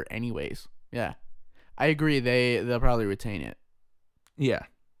every year anyways. Yeah. I agree. They'll probably retain it. Yeah.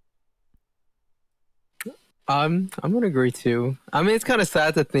 I'm gonna agree too. I mean, it's kind of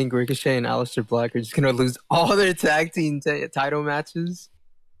sad to think Ricochet and Aleister Black are just gonna lose all their tag team title matches,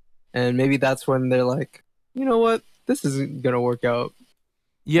 and maybe that's when they're like, you know what, this isn't gonna work out.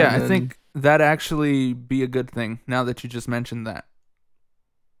 Yeah, And I then- think that'd actually be a good thing now that you just mentioned that.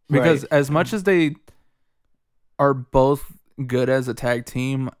 Because Right. as much as they are both good as a tag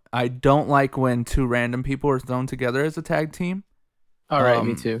team, I don't like when 2 random people are thrown together as a tag team. All right,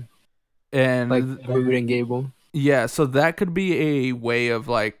 me Um, too. And Like Rude and Gable. yeah, so that could be a way of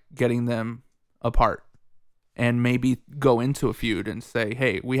like getting them apart. and maybe go into a feud and say,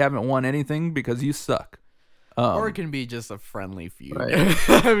 "Hey, we haven't won anything because you suck." Or it can be just a friendly feud. Right.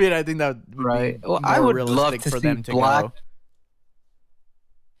 I mean, I think that would Right. be Well, more I would realistic love to for see them to Black go.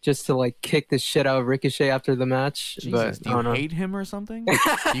 just to like kick the shit out of Ricochet after the match. Jesus, But do I you don't know. hate him or something?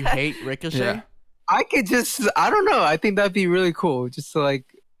 Do you hate Ricochet? Yeah. I could just, I don't know. I think that'd be really cool. Just to like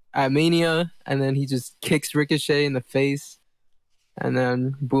at Mania, and then he just kicks Ricochet in the face, and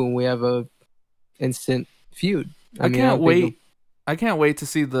then boom, we have a instant feud. I mean, can't don't think wait. I can't wait to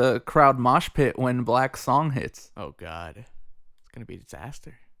see the crowd mosh pit when Black's song hits. Oh God, it's gonna be a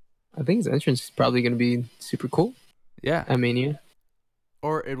disaster. I think his entrance is probably going to be super cool Yeah. at Mania.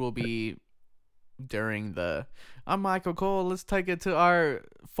 Or it will be during the I'm Michael Cole, let's take it to our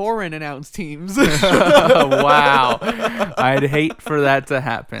foreign announced teams. Wow. I'd hate for that to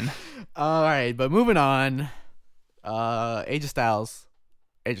happen. All right, but moving on. AJ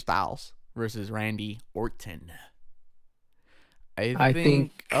Styles versus Randy Orton. I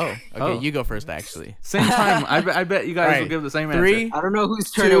think- Oh, okay. Oh. You go first, actually. Same time. I bet you guys Alright, will give the same 3, answer. I don't know whose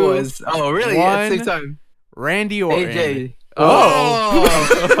turn it Two, was. Oh, really? At the same 1. time. Randy Orton. AJ.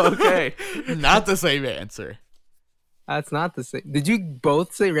 Oh. Okay. Not the same answer. That's not the same. Did you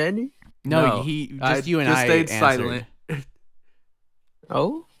both say Randy? No, you and I stayed answered. silent.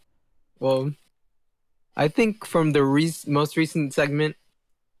 Oh? Well, I think from the most recent segment,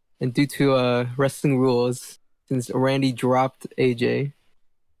 and due to wrestling rules, since Randy dropped AJ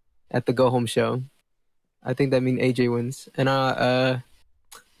at the Go Home show, I think that means AJ wins. And I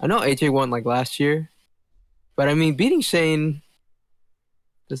know AJ won like last year, but I mean beating Shane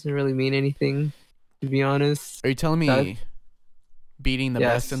doesn't really mean anything, to be honest. Are you telling me That- beating the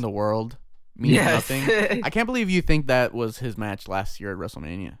Yes. best in the world means Yes. nothing? I can't believe you think that was his match last year at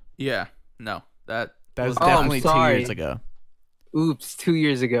WrestleMania. Yeah. No. That That was Oh, I'm definitely 2 sorry. years ago. Oops, 2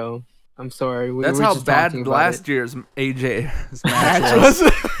 years ago. I'm sorry. That's were how just bad talking about last it. year's AJ Match match was.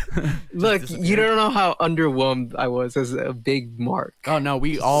 was- Look, disappeared. you don't know how underwhelmed I was as a big mark. Oh no,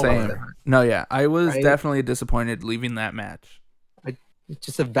 we all Same. were. No, yeah. I was Right? definitely disappointed leaving that match. It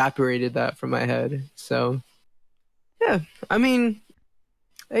just evaporated that from my head. So, yeah, I mean,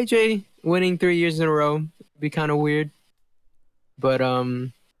 AJ winning 3 years in a row would be kind of weird, but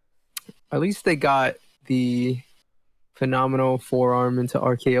at least they got the phenomenal forearm into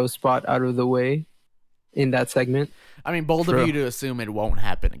RKO spot out of the way in that segment. I mean, bold True. of you to assume it won't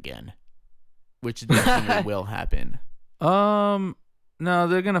happen again, which definitely will happen. No,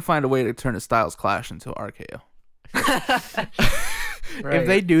 they're gonna find a way to turn a Styles Clash into RKO. If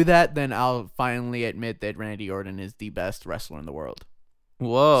they do that, then I'll finally admit that Randy Orton is the best wrestler in the world.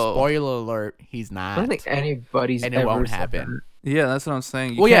 Whoa. Spoiler alert, he's I not. don't think anybody's And it ever won't said happen. Yeah, that's what I'm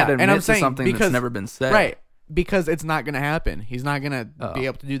saying. You Well, can't yeah, admit and I'm to saying something because- that's never been said. Right. Because it's not going to happen. He's not going to Oh. be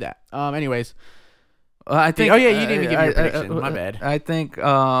able to do that. Anyways. I think. Oh, yeah, you didn't even give me your prediction. My bad. I think.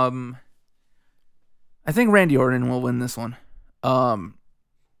 I think Randy Orton will win this one.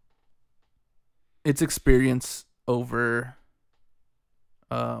 It's experience over.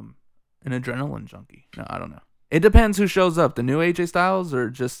 An adrenaline junkie. No, I don't know. It depends who shows up. The new AJ Styles or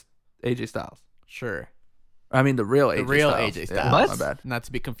just AJ Styles. Sure. I mean the real AJ. The real Styles. AJ Yeah, Styles. What? my bad. Not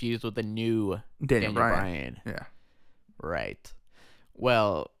to be confused with the new Daniel Bryan. Bryan. Yeah. Right.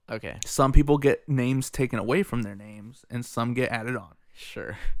 Well, okay. Some people get names taken away from their names, and some get added on.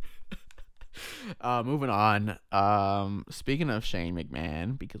 Sure. Moving on. Speaking of Shane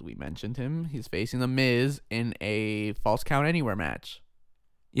McMahon, because we mentioned him, he's facing The Miz in a False Count Anywhere match.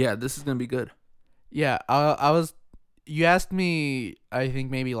 Yeah, this is gonna be good. Yeah, I was. You asked me, I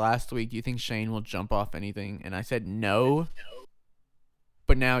think maybe last week, do you think Shane will jump off anything? And I said no.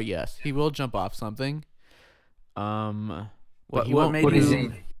 But now, yes, he will jump off something. But What, he what won't. made What is you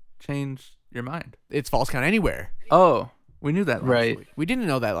he? change your mind? It's False Count Anywhere. Oh, we knew that last Right. week. We didn't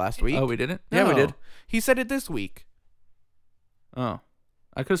know that last week. Oh, we didn't? Yeah, we No. did. He said it this week. Oh,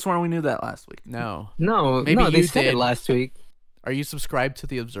 I could have sworn we knew that last week. No. No, Maybe they you said did. it last week. Are you subscribed to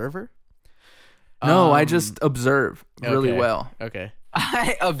The Observer? No, I just observe really okay. well. Okay.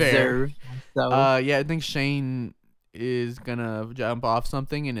 I observed. So Yeah, I think Shane is gonna jump off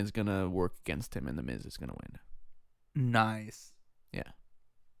something and is gonna work against him, and The Miz is gonna win. Nice.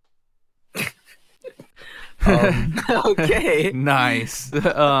 okay. Nice.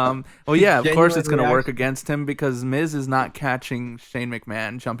 Well, yeah, of course it's Genuine going to work reaction. against him because Miz is not catching Shane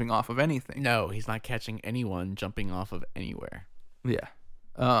McMahon jumping off of anything. No, he's not catching anyone jumping off of anywhere. Yeah.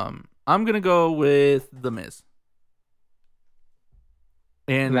 I'm going to go with The Miz.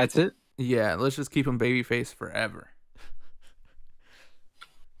 And And that's it. yeah, let's just keep him babyface forever.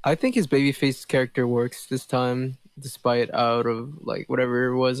 I think his babyface character works this time, despite out of like whatever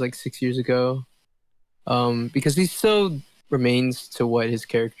it was like 6 years ago. Because he still remains to what his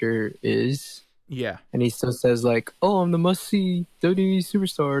character is, Yeah. and he still says like, "Oh, I'm the must-see WWE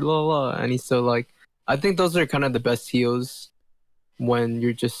superstar," la la, la. And he's still like, I think those are kind of the best heels when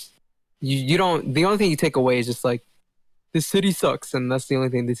you're just you don't. The only thing you take away is just like this city sucks, and that's the only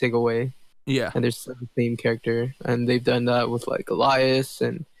thing they take away. Yeah. And they're still the same character, and they've done that with like Elias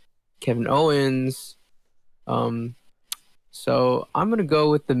and Kevin Owens. So I'm gonna go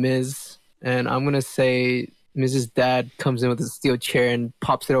with the Miz, and I'm gonna say Miz's dad comes in with a steel chair and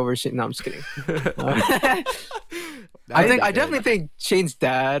pops it over. No, I'm just kidding. I definitely think Shane's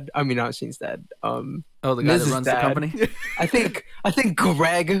dad. I mean, not Shane's dad. Oh, the guy Miz's that runs dad. the company. I think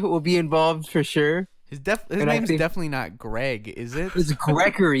Greg will be involved for sure. His name's definitely not Greg, is it? It's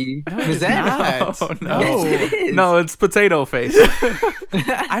Gregory. No, it's not. No. Yes, it is. No, it's Potato Face.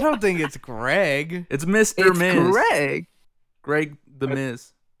 I don't think it's Greg. It's Mr. It's Miz. Greg. Greg the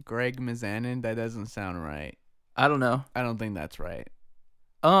Miz. Greg Mizanin? That doesn't sound right. I don't know. I don't think that's right.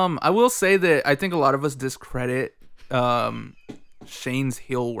 I will say that I think a lot of us discredit Shane's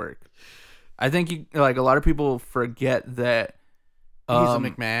heel work. I think a lot of people forget that He's a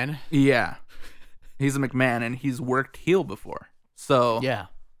McMahon. Yeah. He's a McMahon and he's worked heel before. So Yeah.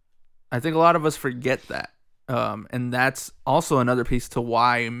 I think a lot of us forget that. And that's also another piece to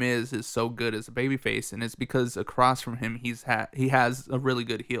why Miz is so good as a babyface, and it's because across from him he has a really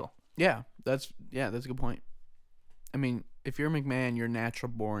good heel. Yeah, that's a good point. I mean, if you're McMahon, you're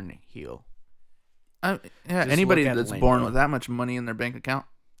natural born heel. Anybody look at that's Lane born Bell. with that much money in their bank account.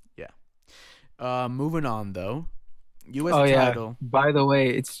 Yeah. Moving on though. U.S. Oh yeah. title. By the way,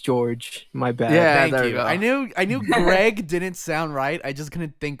 it's George. My bad. Yeah, Thank there you. you go. I knew Greg didn't sound right. I just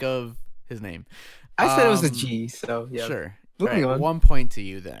couldn't think of his name. I said it was a G. So yeah. Sure. Moving on. 1 point to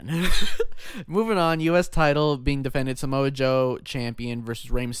you then. Moving on, U.S. title being defended. Samoa Joe champion versus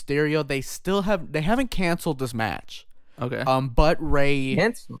Rey Mysterio. They haven't canceled this match. Okay. But Rey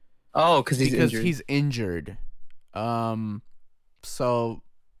Cancel. Oh, because he's injured. So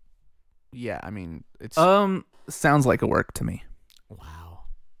yeah, I mean it's sounds like a work to me. wow.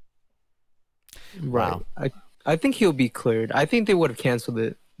 Right. Wow. I think he'll be cleared. I think they would have canceled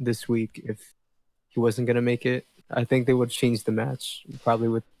it this week if he wasn't gonna make it. I think they would have changed the match, probably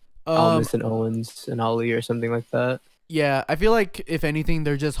with Almas and Owens and Ali or something like that. Yeah, I feel like if anything,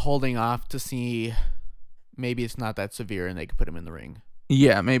 they're just holding off to see maybe it's not that severe and they could put him in the ring.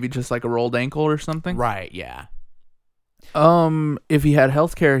 Yeah, maybe just like a rolled ankle or something. Right, yeah. If he had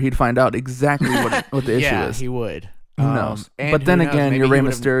healthcare, he'd find out exactly what the issue Yeah, is. he would. Who knows? And But then who knows, again, maybe you're he Rey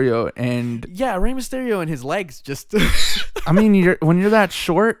would've- Mysterio, and Yeah, Rey Mysterio and his legs just. I mean, when you're that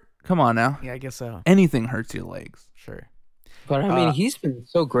short, come on now. Yeah, I guess so. Anything hurts your legs. Sure. But I mean, he's been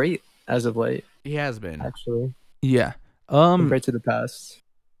so great as of late, He has been. actually, Yeah. compared to the past.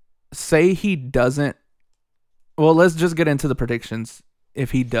 Say he doesn't. Well, let's just get into the predictions.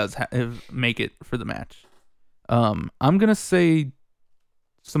 If he does make it for the match, I'm gonna say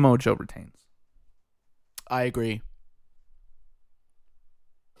Samoa Joe retains. I agree.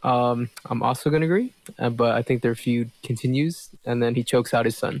 I'm also gonna agree, but I think their feud continues, and then he chokes out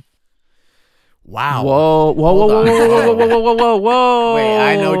his son. Wow. Whoa, whoa, whoa, Hold whoa, on. whoa, whoa, whoa, whoa, whoa, whoa! Wait,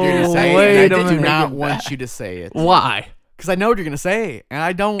 I know what you're gonna say. Wait I a do minute. not want you to say it. Why? Because I know what you're gonna say, and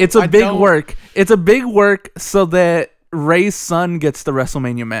I don't. It's a I big don't- work. It's a big work so that Ray's son gets the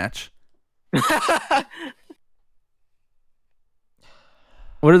WrestleMania match.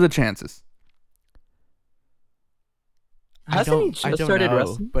 What are the chances? Hasn't he just started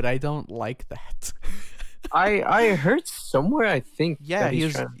wrestling? But I don't like that. I heard somewhere. I think. Yeah, that he he's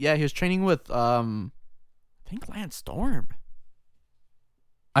was. trying- Yeah, he was training with I think Lance Storm.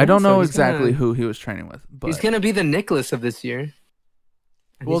 I don't so know he's exactly gonna- who he was training with, but He's gonna be the Nicholas of this year.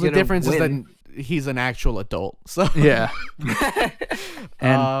 And Well, he's the gonna difference is win. that he's an actual adult. So yeah,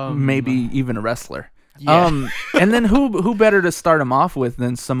 and maybe even a wrestler. yeah. And then who better to start him off with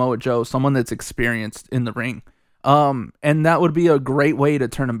than Samoa Joe, someone that's experienced in the ring. And that would be a great way to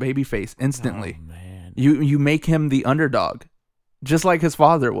turn him babyface instantly. Oh, man. You make him the underdog, just like his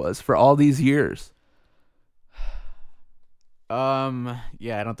father was for all these years.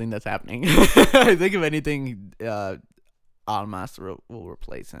 Yeah, I don't think that's happening. I think if anything, Almas will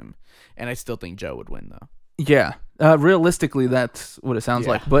replace him, and I still think Joe would win though. Yeah, realistically, that's what it sounds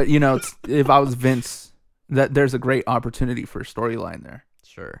Yeah. like. But if I was Vince, there's a great opportunity for a storyline there.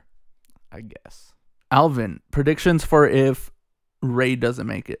 Sure, I guess. Alvin, predictions for if Ray doesn't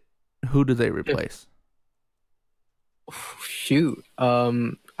make it, who do they replace? Shoot.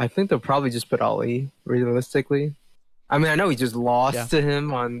 I think they'll probably just put Ali. Realistically, I mean, I know he just lost to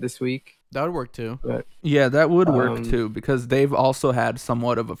him on this week. That would work too. Yeah, that would work Um, too, because they've also had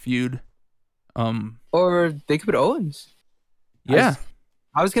somewhat of a feud. Or they could put Owens. Yeah.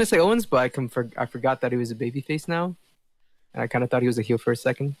 I was gonna say Owens, but I forgot that he was a babyface now, and I kind of thought he was a heel for a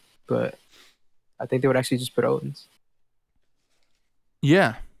second. But I think they would actually just put Owens.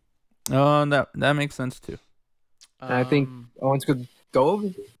 Yeah. That makes sense too. And I think Owens could go over.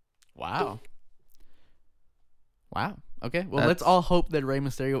 Wow. Okay. Well, let's all hope that Rey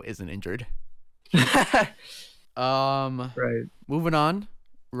Mysterio isn't injured. Right. Moving on.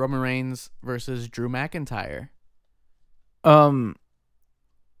 Roman Reigns versus Drew McIntyre.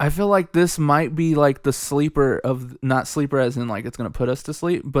 I feel like this might be like the sleeper of, not sleeper as in like it's gonna put us to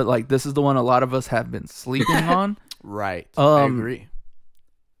sleep, but like this is the one a lot of us have been sleeping on. Right. I agree.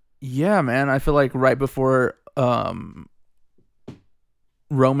 Yeah, man. I feel like right before Roman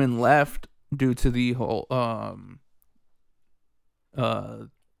left due to the whole the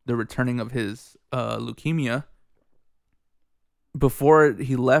returning of his leukemia, before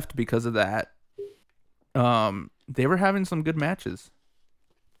he left because of that, they were having some good matches.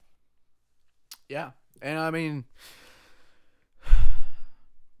 Yeah. And I mean,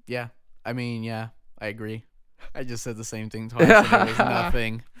 yeah, I agree. I just said the same thing twice and it was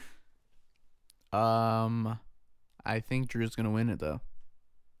nothing. I think Drew's gonna win it though.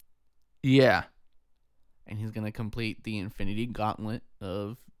 Yeah. And he's gonna complete the Infinity Gauntlet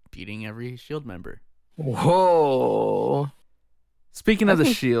of beating every Shield member. Whoa. Speaking of the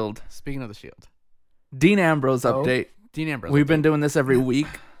Shield, Dean Ambrose update. We've been doing this every week.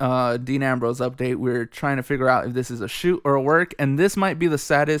 Dean Ambrose update. We're trying to figure out if this is a shoot or a work, and this might be the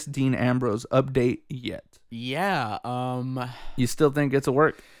saddest Dean Ambrose update yet. Yeah. You still think it's a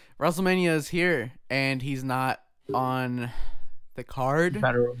work? WrestleMania is here, and he's not on the card.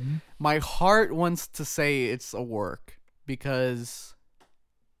 My heart wants to say it's a work because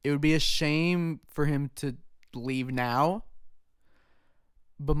it would be a shame for him to leave now,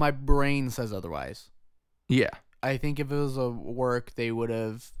 but my brain says otherwise. Yeah. I think if it was a work, they would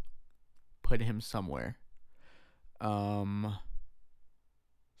have put him somewhere. So I'm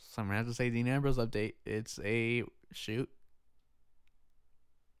gonna have to say Dean Ambrose update. It's a shoot.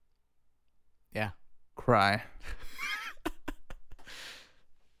 Yeah. Cry.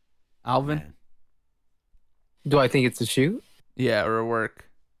 Alvin? Man. Do I think it's a shoot? Yeah, or a work?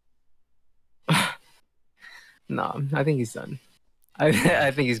 No, I think he's done. I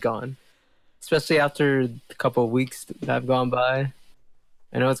think he's gone. Especially after a couple of weeks that have gone by.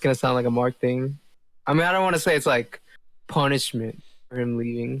 I know it's going to sound like a Mark thing. I mean, I don't want to say it's like punishment for him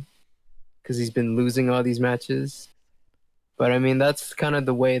leaving because he's been losing all these matches. But I mean, that's kind of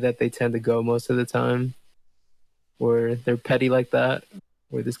the way that they tend to go most of the time, where they're petty like that,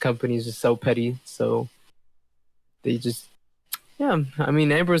 where this company is just so petty. So they just, yeah. I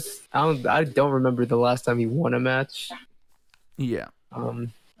mean, Ambrose, I don't remember the last time he won a match. Yeah.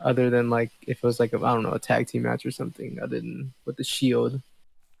 Other than like if it was like a tag team match or something, other than with the Shield.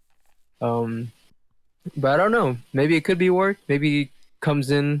 But I don't know. Maybe it could be work. Maybe he comes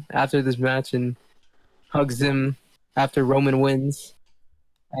in after this match and hugs him after Roman wins,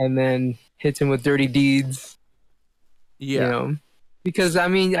 and then hits him with dirty deeds. Yeah. You know? Because I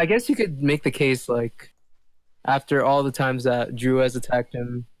mean, I guess you could make the case like after all the times that Drew has attacked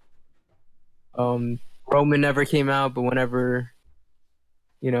him, Roman never came out, but whenever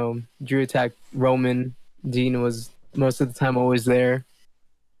Drew attacked Roman, Dean was most of the time always there.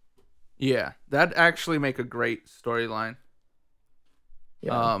 Yeah, that'd actually make a great storyline.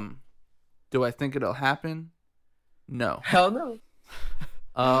 Yeah. Do I think it'll happen? No. Hell no.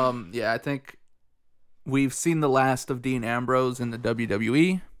 Yeah, I think we've seen the last of Dean Ambrose in the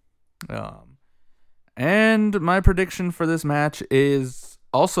WWE. And my prediction for this match is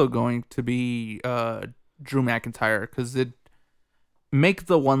also going to be Drew McIntyre, because it make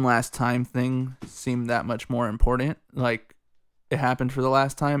the one last time thing seem that much more important. Like, it happened for the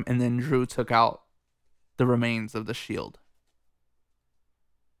last time, and then Drew took out the remains of the Shield.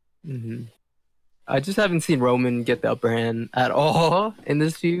 Mm-hmm. I just haven't seen Roman get the upper hand at all in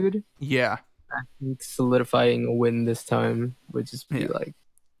this feud. Yeah. I think solidifying a win this time would just be like...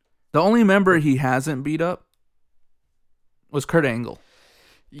 The only member he hasn't beat up was Kurt Angle.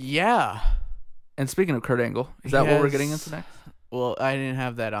 Yeah. And speaking of Kurt Angle, is that what we're getting into next? Well, I didn't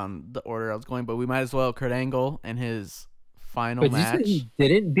have that on the order I was going, but we might as well. Kurt Angle and his final match. Did you say he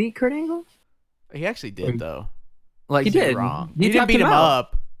didn't beat Kurt Angle? He actually did, though. Like, he did. Wrong. He didn't beat him out.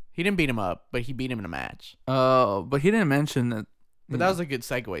 up. He didn't beat him up, but he beat him in a match. Oh, but he didn't mention that. But that was a good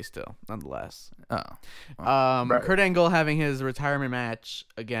segue still, nonetheless. Oh. Right. Kurt Angle having his retirement match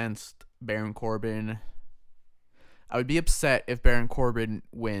against Baron Corbin. I would be upset if Baron Corbin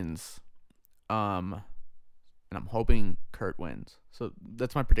wins. And I'm hoping Kurt wins. So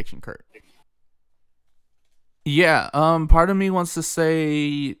that's my prediction, Kurt. Yeah. Part of me wants to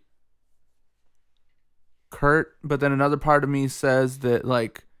say Kurt, but then another part of me says that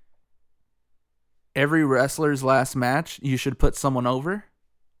like every wrestler's last match, you should put someone over.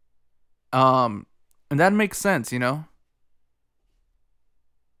 And that makes sense, you know,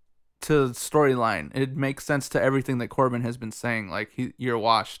 to the storyline. It makes sense to everything that Corbin has been saying. Like you're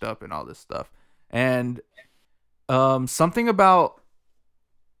washed up and all this stuff, and something about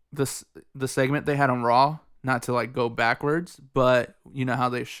the segment they had on Raw. Not to like go backwards, but you know how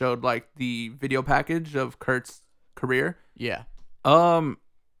they showed like the video package of Kurt's career. Yeah.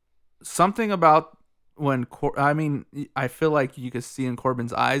 Something about when I feel like you could see in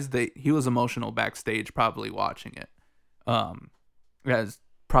Corbin's eyes that he was emotional backstage, probably watching it. As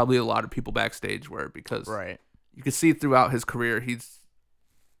probably a lot of people backstage were, because Right. you could see throughout his career he's,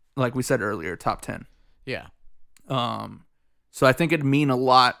 like we said earlier, top 10. Yeah. So I think it'd mean a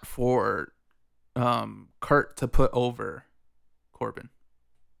lot for Kurt to put over Corbin.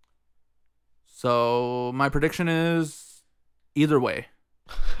 So my prediction is either way.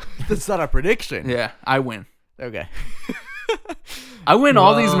 That's not a prediction. Yeah, I win. Okay. I win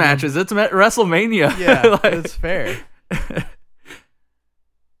all these matches. It's WrestleMania. Yeah, Like- that's fair.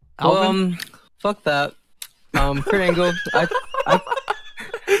 Alvin? Fuck that. Kurt Angle.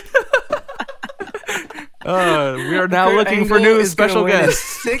 We are now Kurt looking for Angle new is gonna special win in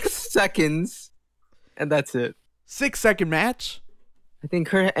guests. 6 seconds, and that's it. 6-second match. I think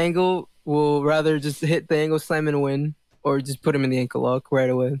Kurt Angle will rather just hit the angle slam and win, or just put him in the ankle lock right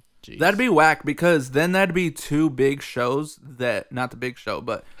away. Jeez. That'd be whack, because then that'd be two big shows that, not the big show,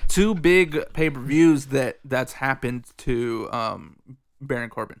 but two big pay-per-views that's happened to Baron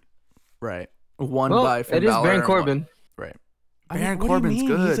Corbin. right. One Well, by Finn it is Balor Baron and one- Corbin. Right. I mean, Baron what do you Corbin's mean?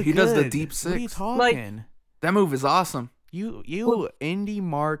 good. He's a He does the good- deep What are you six. talking? That move is awesome. You indie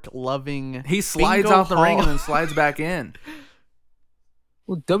mark loving. He slides Bingo out the ring Hall. and then slides back in.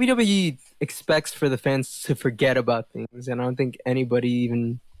 Well, WWE expects for the fans to forget about things, and I don't think anybody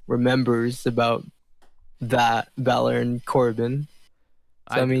even remembers about that Balor and Corbin.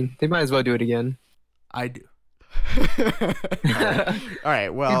 So I mean, they might as well do it again. I do. All right.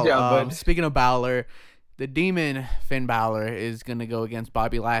 Well, Good job, bud. speaking of Balor, the Demon Finn Balor is going to go against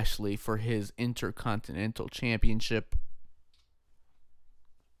Bobby Lashley for his Intercontinental Championship.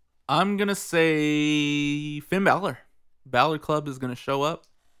 I'm going to say Finn Balor. Balor Club is going to show up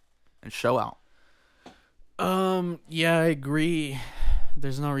and show out. Yeah, I agree.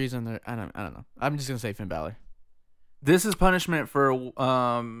 There's no reason that I don't know. I'm just going to say Finn Balor. This is punishment for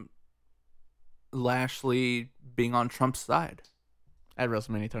Lashley being on Trump's side. At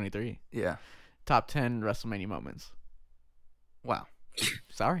WrestleMania 23. Yeah. Top 10 WrestleMania moments. Wow.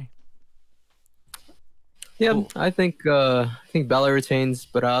 Sorry. Yeah, Cool. I think Balor retains,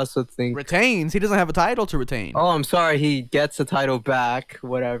 but I also think. Retains. He doesn't have a title to retain. Oh, I'm sorry. He gets the title back.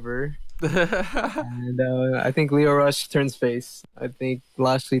 Whatever. And I think Leo Rush turns face. I think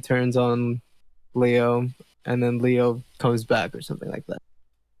Lashley turns on Leo, and then Leo comes back or something like that.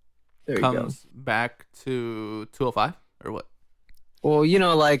 There you go. Comes back to 205 or what? Well,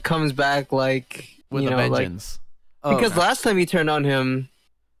 like comes back like With a like, vengeance. Oh, because okay. last time he turned on him,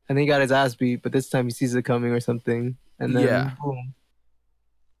 and he got his ass beat, but this time he sees it coming or something, and then Yeah. boom.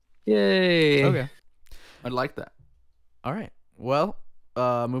 Yay! Okay. I'd like that. All right. Well,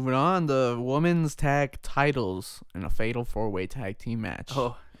 moving on, the women's tag titles in a fatal 4-way tag team match.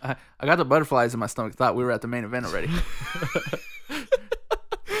 Oh, I got the butterflies in my stomach. Thought we were at the main event already.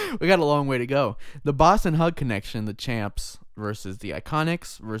 We got a long way to go. The Boston Hug Connection, the champs, versus the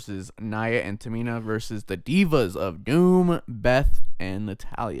Iconics, versus Nia and Tamina, versus the Divas of Doom, Beth, and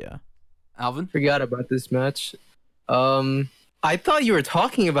Natalya. Alvin? Forgot about this match. I thought you were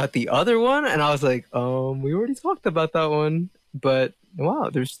talking about the other one, and I was like, we already talked about that one. But wow,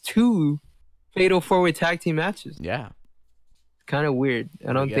 there's 2 fatal 4-way tag team matches. Yeah. Kind of weird.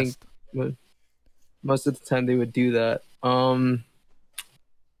 I don't think most of the time they would do that.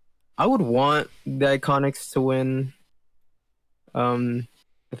 I would want the Iconics to win. I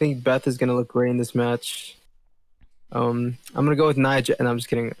think Beth is gonna look great in this match. I'm gonna go with Nia, and I'm just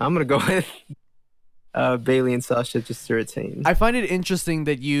kidding. I'm gonna go with Bailey and Sasha just to retain. I find it interesting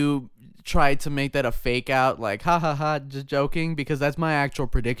that you tried to make that a fake out, like, ha ha ha, just joking, because that's my actual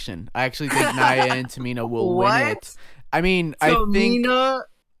prediction. I actually think Nia and Tamina will win it. I mean, I think... Tamina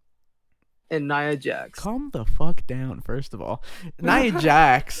and Nia Jax. Calm the fuck down, first of all. Nia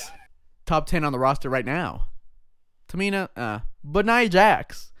Jax, top 10 on the roster right now. Tamina, but Nia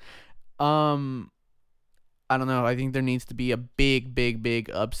Jax. I don't know. I think there needs to be a big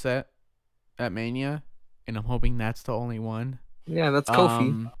upset at Mania, and I'm hoping that's the only one. Yeah, that's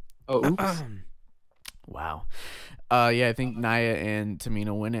Kofi. Oh, oops. Wow. Yeah, I think Nia and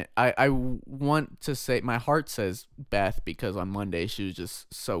Tamina win it. I want to say my heart says Beth because on Monday she was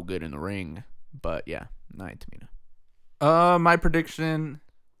just so good in the ring. But yeah, Nia and Tamina. My prediction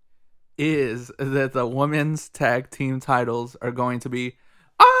is that the women's tag team titles are going to be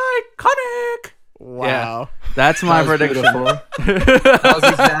iconic. Wow. That's my That was prediction. beautiful. That was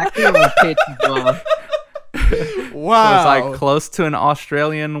exactly what pitch was. Wow. So it's like close to an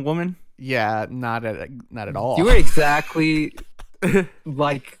Australian woman. Yeah, not at all. You were exactly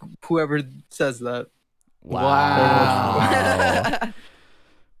like whoever says that. Wow.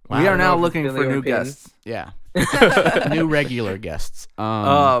 We are now if it's looking Billy for or new Peyton. guests. Yeah. New regular guests.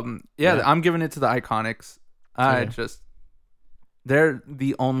 Yeah, yeah. I'm giving it to the Iconics. They're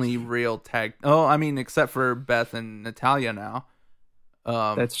the only real tag. Oh, I mean, except for Beth and Natalia now.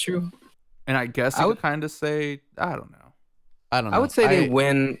 That's true. And I guess I would kind of say, I don't know. I don't know. I would say they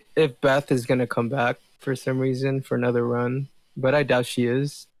win if Beth is gonna come back for some reason for another run, but I doubt she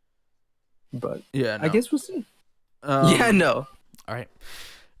is. But Yeah, no. I guess we'll see. Yeah, no. All right.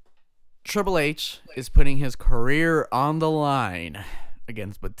 Triple H is putting his career on the line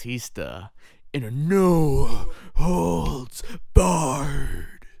against Batista in a no holds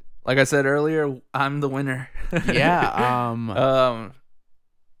barred. Like I said earlier, I'm the winner. Yeah.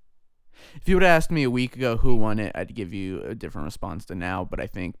 If you would have asked me a week ago who won it, I'd give you a different response than now. But I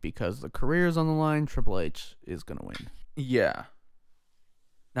think because the career is on the line, Triple H is gonna win. Yeah.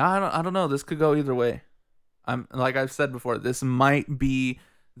 Now I don't know. This could go either way. Like I've said before, this might be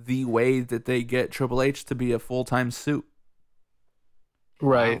the way that they get Triple H to be a full-time suit.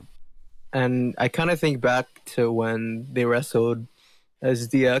 Right. Wow. And I kind of think back to when they wrestled as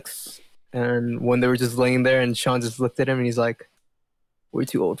DX and when they were just laying there and Sean just looked at him and he's like, we're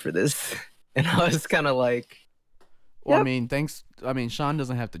too old for this. And I was kind of like, Well, yep. I mean, Sean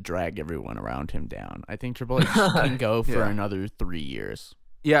doesn't have to drag everyone around him down. I think Triple H can go for Yeah. another 3 years.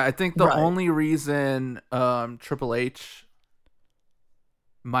 Yeah, I think the Right. only reason Triple H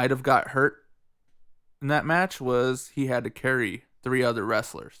might have got hurt in that match was he had to carry 3 other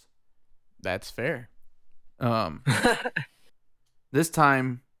wrestlers. That's fair. This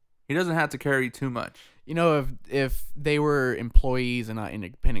time he doesn't have to carry too much. You know, if they were employees and not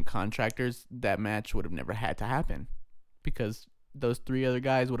independent contractors, that match would have never had to happen because those 3 other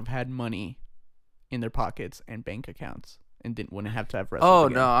guys would have had money in their pockets and bank accounts and wouldn't have to have wrestled Oh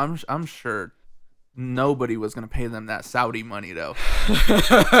again. no, I'm sure nobody was gonna pay them that Saudi money though.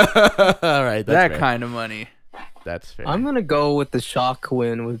 All right, that's That fair. kind of money. That's fair. I'm going to go with the shock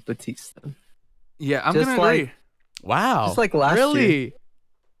win with Batista. Yeah, I'm Just gonna like- agree. Wow. Just like last really? year.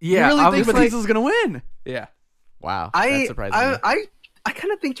 Yeah, you really I'm think just Batista's gonna win? yeah. Wow, that's I surprising. me.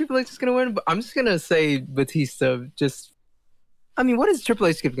 kind of think Triple H is going to win, but I'm just going to say Batista just... I mean, what is Triple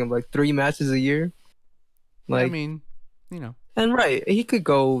H giving him? Like 3 matches a year? Like, I mean, you know. and right, he could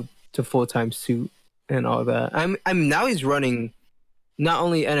go to full-time suit and all that. I'm now he's running not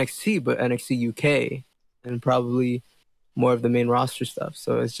only NXT but NXT UK and probably more of the main roster stuff.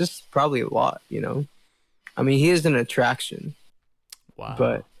 So it's just probably a lot, you know. I mean, he is an attraction,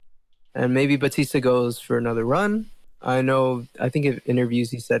 Wow. and maybe Batista goes for another run. I think in interviews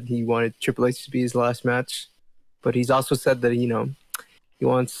he said he wanted Triple H to be his last match, but he's also said that he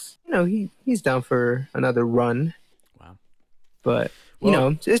wants, he's down for another run. Wow. But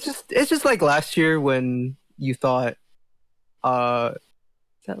Well- it's just like last year when you thought,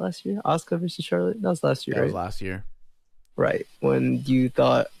 is that last year? Asuka versus Charlotte? That was last year, That right? was last year. Right. When you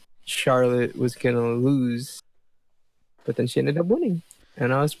thought Charlotte was gonna lose, but then she ended up winning.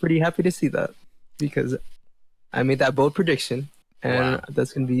 And I was pretty happy to see that because I made that bold prediction. And Wow.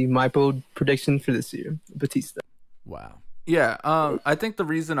 that's gonna be my bold prediction for this year. Batista. Wow. Yeah, I think the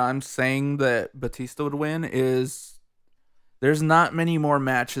reason I'm saying that Batista would win is there's not many more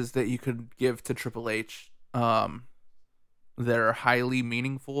matches that you could give to Triple H that are highly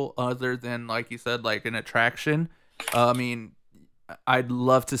meaningful other than, like you said, like an attraction. I mean, I'd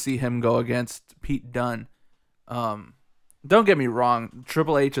love to see him go against Pete Dunne. Don't get me wrong,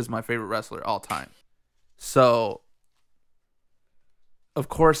 Triple H is my favorite wrestler all time. So, of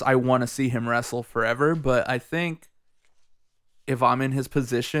course, I want to see him wrestle forever, but I think if I'm in his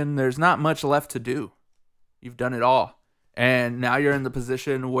position, there's not much left to do. You've done it all. And now you're in the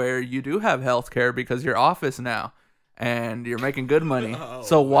position where you do have health care because you're office now and you're making good money.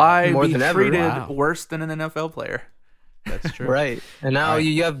 So why More be than ever. treated Wow. worse than an NFL player? That's true. Right. And now Right.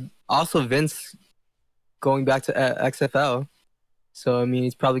 you have also Vince going back to XFL. So I mean,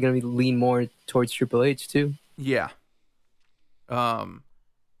 he's probably gonna lean more towards Triple H too. Yeah. So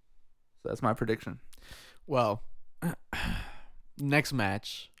that's my prediction. Well, next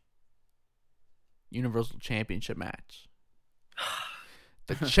match Universal Championship match.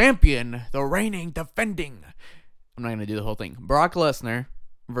 The champion, the reigning, defending. I'm not going to do the whole thing. Brock Lesnar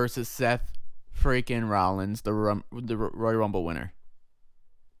versus Seth freaking Rollins, the Royal Rumble winner.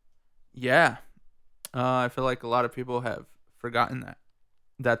 Yeah. I feel like a lot of people have forgotten that.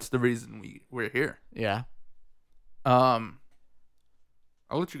 That's the reason we're here. Yeah. I'll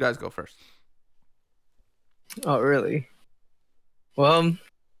let you guys go first. Oh, really? Well, I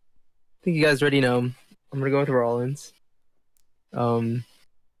think you guys already know. I'm gonna go with Rollins.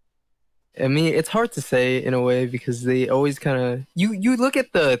 I mean, it's hard to say in a way because they always kind of you look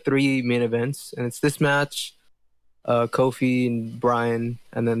at the 3 main events and it's this match, Kofi and Bryan,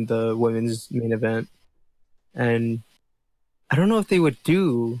 and then the women's main event, and I don't know if they would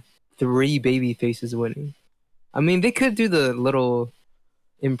do 3 baby faces winning. I mean, they could do the little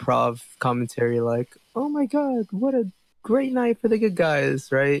improv commentary like, "Oh my God, what a great night for the good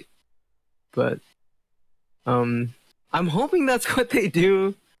guys," right? But I'm hoping that's what they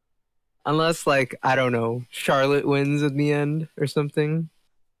do. Unless, like, I don't know, Charlotte wins at the end or something.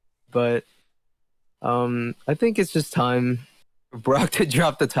 But I think it's just time for Brock to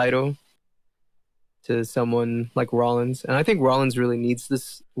drop the title to someone like Rollins. And I think Rollins really needs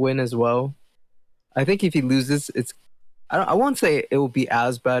this win as well. I think if he loses, I won't say it will be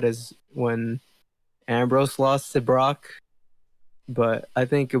as bad as when Ambrose lost to Brock, but I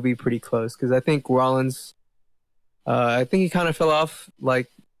think it'll be pretty close because I think Rollins, I think he kind of fell off like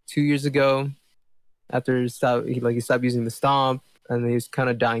 2 years ago after he stopped using the stomp and he was kind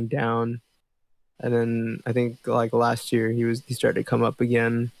of dying down, and then I think like last year he started to come up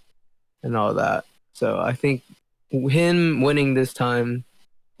again and all that. So I think him winning this time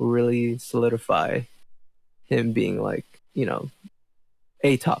will really solidify him being like, you know,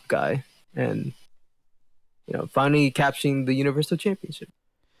 a top guy and, you know, finally capturing the Universal Championship.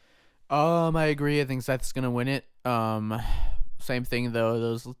 I agree. I think Seth's gonna win it. Same thing though.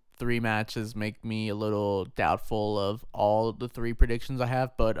 Those 3 matches make me a little doubtful of all the 3 predictions I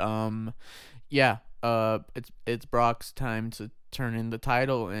have. But yeah. It's Brock's time to turn in the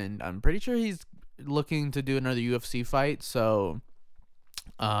title, and I'm pretty sure he's looking to do another UFC fight. So,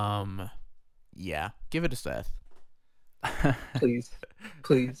 yeah, give it to Seth. Please.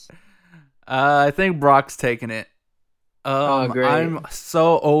 I think Brock's taking it. Great. I'm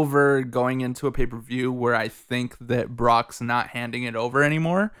so over going into a pay-per-view where I think that Brock's not handing it over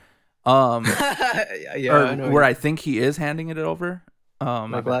anymore. Yeah, I think he is handing it over.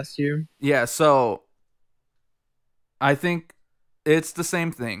 Like last year. Yeah, so I think it's the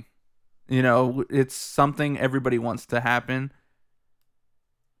same thing. You know, it's something everybody wants to happen.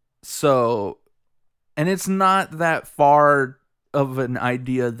 So, and it's not that far of an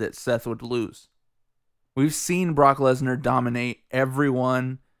idea that Seth would lose. We've seen Brock Lesnar dominate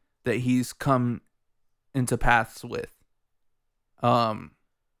everyone that he's come into paths with. So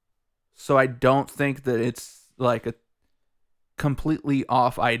I don't think that it's like a completely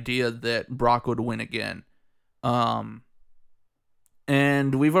off idea that Brock would win again.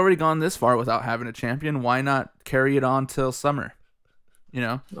 And we've already gone this far without having a champion. Why not carry it on till summer? You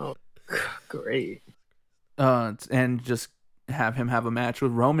know? Oh, great. And just have him have a match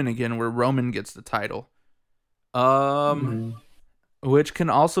with Roman again where Roman gets the title. Which can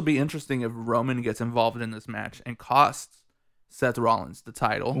also be interesting if Roman gets involved in this match and costs Seth Rollins the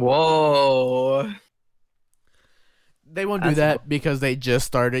title. Whoa. They won't do that because they just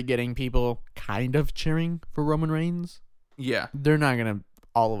started getting people kind of cheering for Roman Reigns. Yeah. They're not going to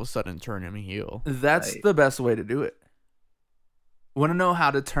all of a sudden turn him heel. That's the best way to do it. Want to know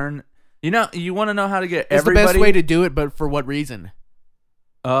how to turn... You want to know how to get everybody... It's the best way to do it, but for what reason?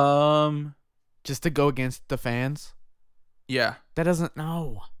 Just to go against the fans? Yeah. That doesn't...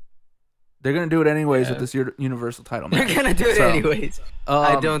 No. They're going to do it anyways with this Universal title match. They're going to do it anyways.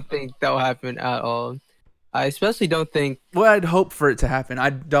 I don't think that will happen at all. I especially don't think... Well, I'd hope for it to happen. I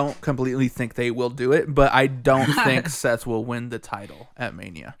don't completely think they will do it, but I don't think Seth will win the title at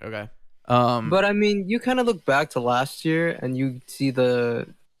Mania. Okay. But, I mean, you kind of look back to last year and you see the...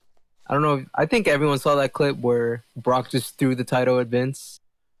 I don't know. I think everyone saw that clip where Brock just threw the title at Vince.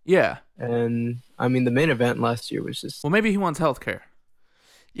 Yeah. And, I mean, the main event last year was just... Well, maybe he wants healthcare.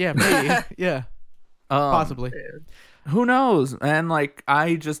 Yeah, maybe. Yeah. Possibly. Who knows? And, like,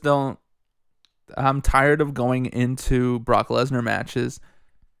 I just don't... I'm tired of going into Brock Lesnar matches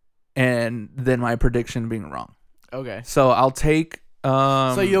and then my prediction being wrong. Okay. So I'll take...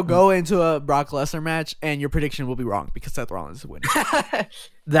 so you'll go into a Brock Lesnar match and your prediction will be wrong because Seth Rollins is winning.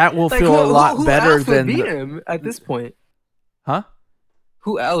 That will feel a lot better who than... Who else would beat him at this point? Huh?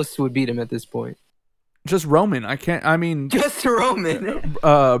 Who else would beat him at this point? Just Roman. Just Roman.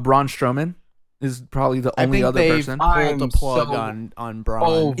 Braun Strowman. is probably the I only think other they've person. pulled the I'm plug so on Braun.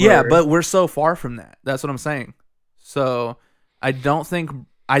 over. Yeah, but we're so far from that. That's what I'm saying. So I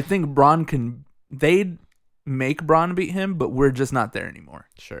think Braun can. They'd make Braun beat him, but we're just not there anymore.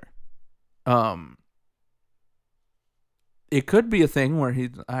 Sure. It could be a thing where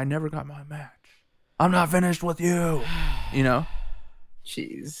I never got my match. I'm not finished with you. You know.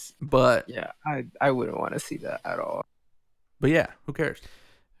 Jeez. But Yeah, I wouldn't want to see that at all. yeah, who cares?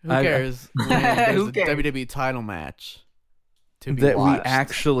 Who cares when there's Who a cares? WWE title match to be That we watched,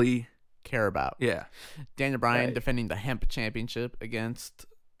 actually care about? yeah. Daniel Bryan Right. defending the Hemp Championship against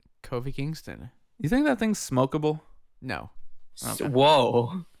Kofi Kingston. You think that thing's smokable? No. Okay.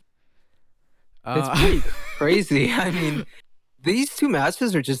 Whoa. It's Uh, pretty crazy. I mean, these two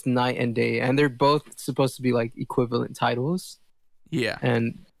matches are just night and day, and they're both supposed to be like equivalent titles. Yeah.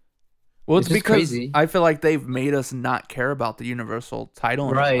 And Well, it's It's just because crazy. I feel like they've made us not care about the Universal title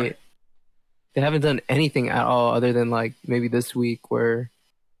anymore. right, they haven't done anything at all other than like maybe this week where,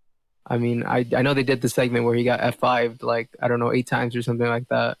 I mean, I know they did the segment where he got F5'd like I don't know 8 times or something like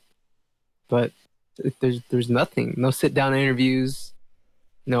that, but there's nothing, no sit down interviews,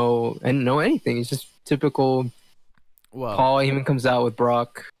 no anything. It's just typical. well, Paul even comes out with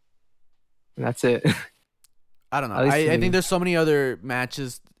Brock, and that's it. I don't know. At least I to me. think there's so many other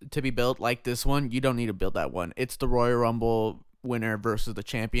matches to be built like this one. You don't need to build that one. It's the Royal Rumble winner versus the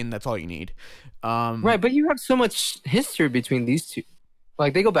champion. That's all you need. Right, but you have so much history between these two.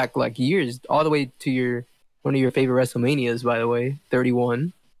 Like they go back like years, all the way to one of your favorite WrestleManias, by the way,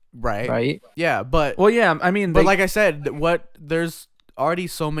 31. Right. Right? Yeah, but Well, yeah. I mean, but like I said, there's already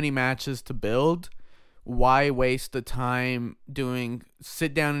so many matches to build. Why waste the time doing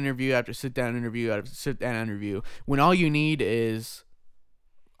sit down interview after sit down interview after sit down interview when all you need is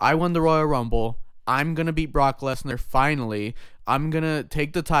I won the Royal Rumble. I'm going to beat Brock Lesnar finally. I'm going to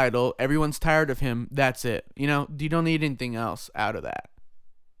take the title. Everyone's tired of him. That's it. You know, you don't need anything else out of that.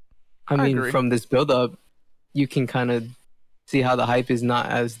 I mean, agree. from this build up, you can kind of see how the hype is not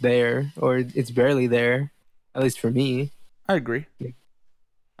as there, or it's barely there, at least for me. I agree.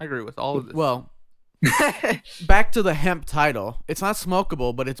 I agree with all of this. Well, back to the hemp title. It's not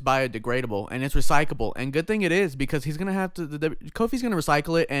smokable, but it's biodegradable and it's recyclable. And good thing it is because he's gonna have to. Kofi's gonna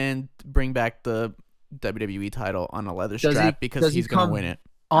recycle it and bring back the WWE title on a leather Does he- strap because does he he's gonna come win it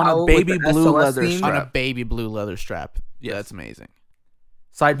on out a with baby the blue SOS leather theme? on a strap. baby blue leather strap. Yes. That's amazing.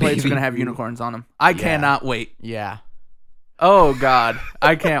 Side plates are Baby gonna have blue. unicorns on them. I Yeah. cannot wait. Yeah. Oh God,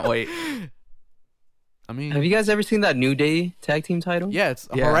 I can't wait. I mean, Have you guys ever seen that New Day tag team title? yeah, it's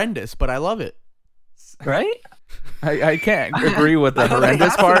Yeah. horrendous, but I love it. Right? I can't agree with the I don't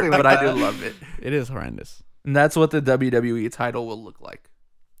horrendous have part, something like but I do that. love it. It is horrendous. And that's what the WWE title will look like.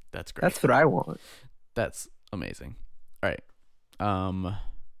 That's great. That's what I want. That's amazing. All right. And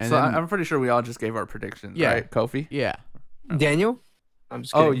So then, I'm pretty sure we all just gave our predictions, Yeah. right? Kofi. yeah. Daniel? I'm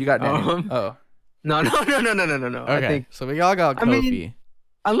just kidding. Oh, you got Daniel. Um, Oh, No. I Okay. think So we all got I Kofi. mean,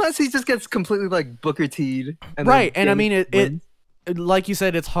 unless he just gets completely like Booker T'd. And Right, then and I Daniel mean, it wins. like you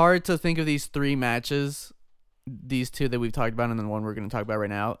said, it's hard to think of these three matches, these two that we've talked about, and then one we're going to talk about right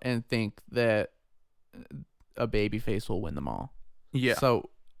now, and think that a babyface will win them all. yeah. So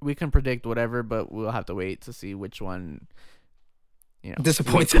we can predict whatever, but we'll have to wait to see which one,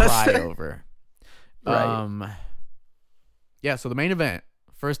 Disappoints we us. cry over. Right. Yeah. So the main event,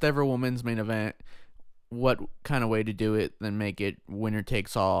 first ever women's main event. What kind of way to do it than make it winner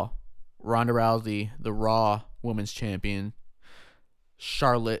takes all? Ronda Rousey, the Raw Women's Champion.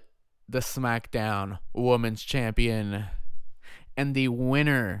 Charlotte, the SmackDown Women's Champion. And the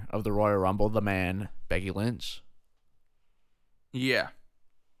winner of the Royal Rumble, the man, Becky Lynch. Yeah.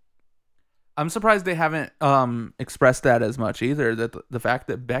 I'm surprised they haven't expressed that as much either. That the fact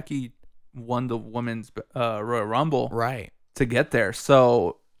that Becky won the women's Royal Rumble Right. to get there.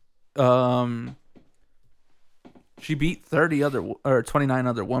 So, she beat 29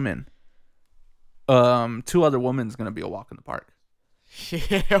 other women. 2 other women's gonna be a walk in the park.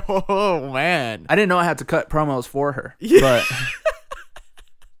 Yeah, oh, man. I didn't know I had to cut promos for her, Yeah.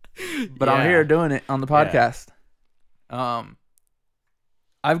 but I'm Yeah. here doing it on the podcast.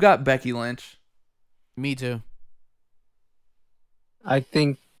 I've got Becky Lynch. Me too. I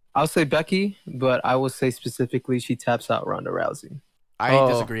think I'll say Becky, but I will say specifically she taps out Ronda Rousey. I Oh.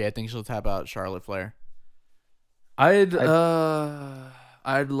 disagree. I think she'll tap out Charlotte Flair. I'd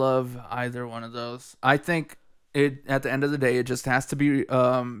love either one of those. I think it at the end of the day it just has to be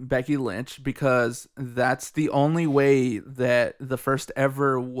Becky Lynch because that's the only way that the first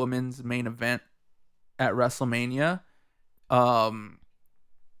ever women's main event at WrestleMania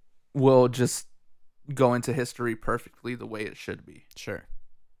will just go into history perfectly the way it should be. Sure.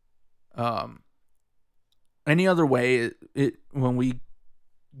 any other way, it when we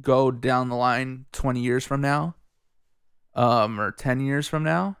go down the line 20 years from now, or 10 years from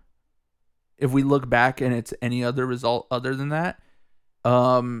now, if we look back and it's any other result other than that,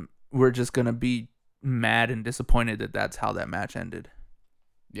 we're just gonna be mad and disappointed that that's how that match ended.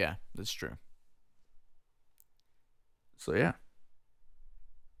 Yeah, that's true. So yeah,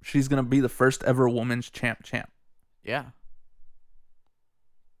 she's gonna be the first ever women's champ. Yeah.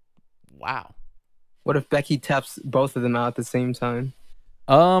 Wow. What if Becky taps both of them out at the same time?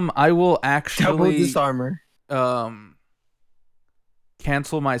 I will Double actually disarmor.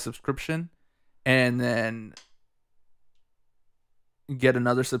 cancel my subscription and then get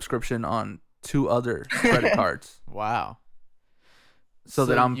another subscription on 2 other credit cards Wow. so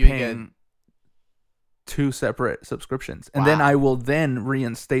that I'm you paying 2 separate subscriptions. And then Wow. I will then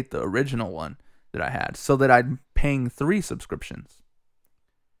reinstate the original one that I had so that I'm paying 3 subscriptions.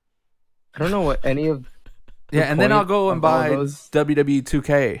 I don't know what any of. Yeah, and then I'll go and of all buy those- WWE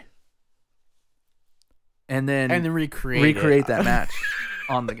 2K and then recreate that match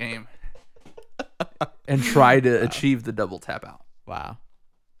on the game and try to achieve the double tap out. Wow.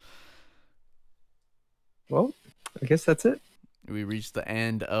 Well, I guess that's it. We reached the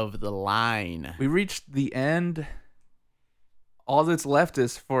end of the line. We reached the end. All that's left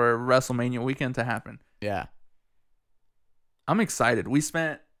is for WrestleMania weekend to happen. Yeah. I'm excited. We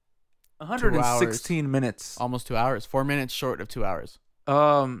spent 116 minutes. Almost 2 hours. 4 minutes short of 2 hours.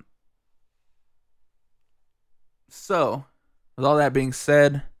 So, with all that being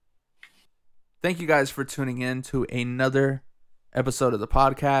said, thank you guys for tuning in to another episode of the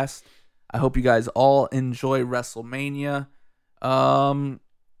podcast. I hope you guys all enjoy WrestleMania. And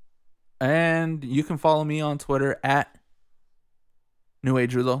you can follow me on Twitter at New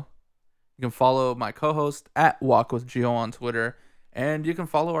Age Rulo. You can follow my co-host at Walk with Gio on Twitter. And you can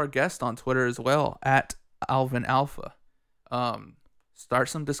follow our guest on Twitter as well at Alvin Alpha. Start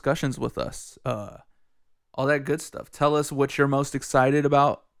some discussions with us. All that good stuff. Tell us what you're most excited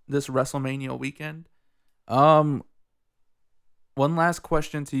about this WrestleMania weekend. One last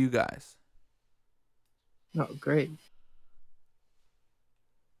question to you guys. Oh, great.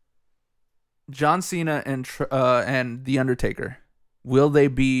 John Cena and The Undertaker, will they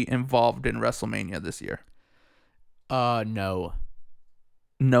be involved in WrestleMania this year? No.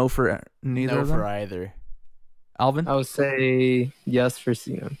 No for neither No of them? for either. Alvin? I would say yes for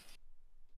Cena.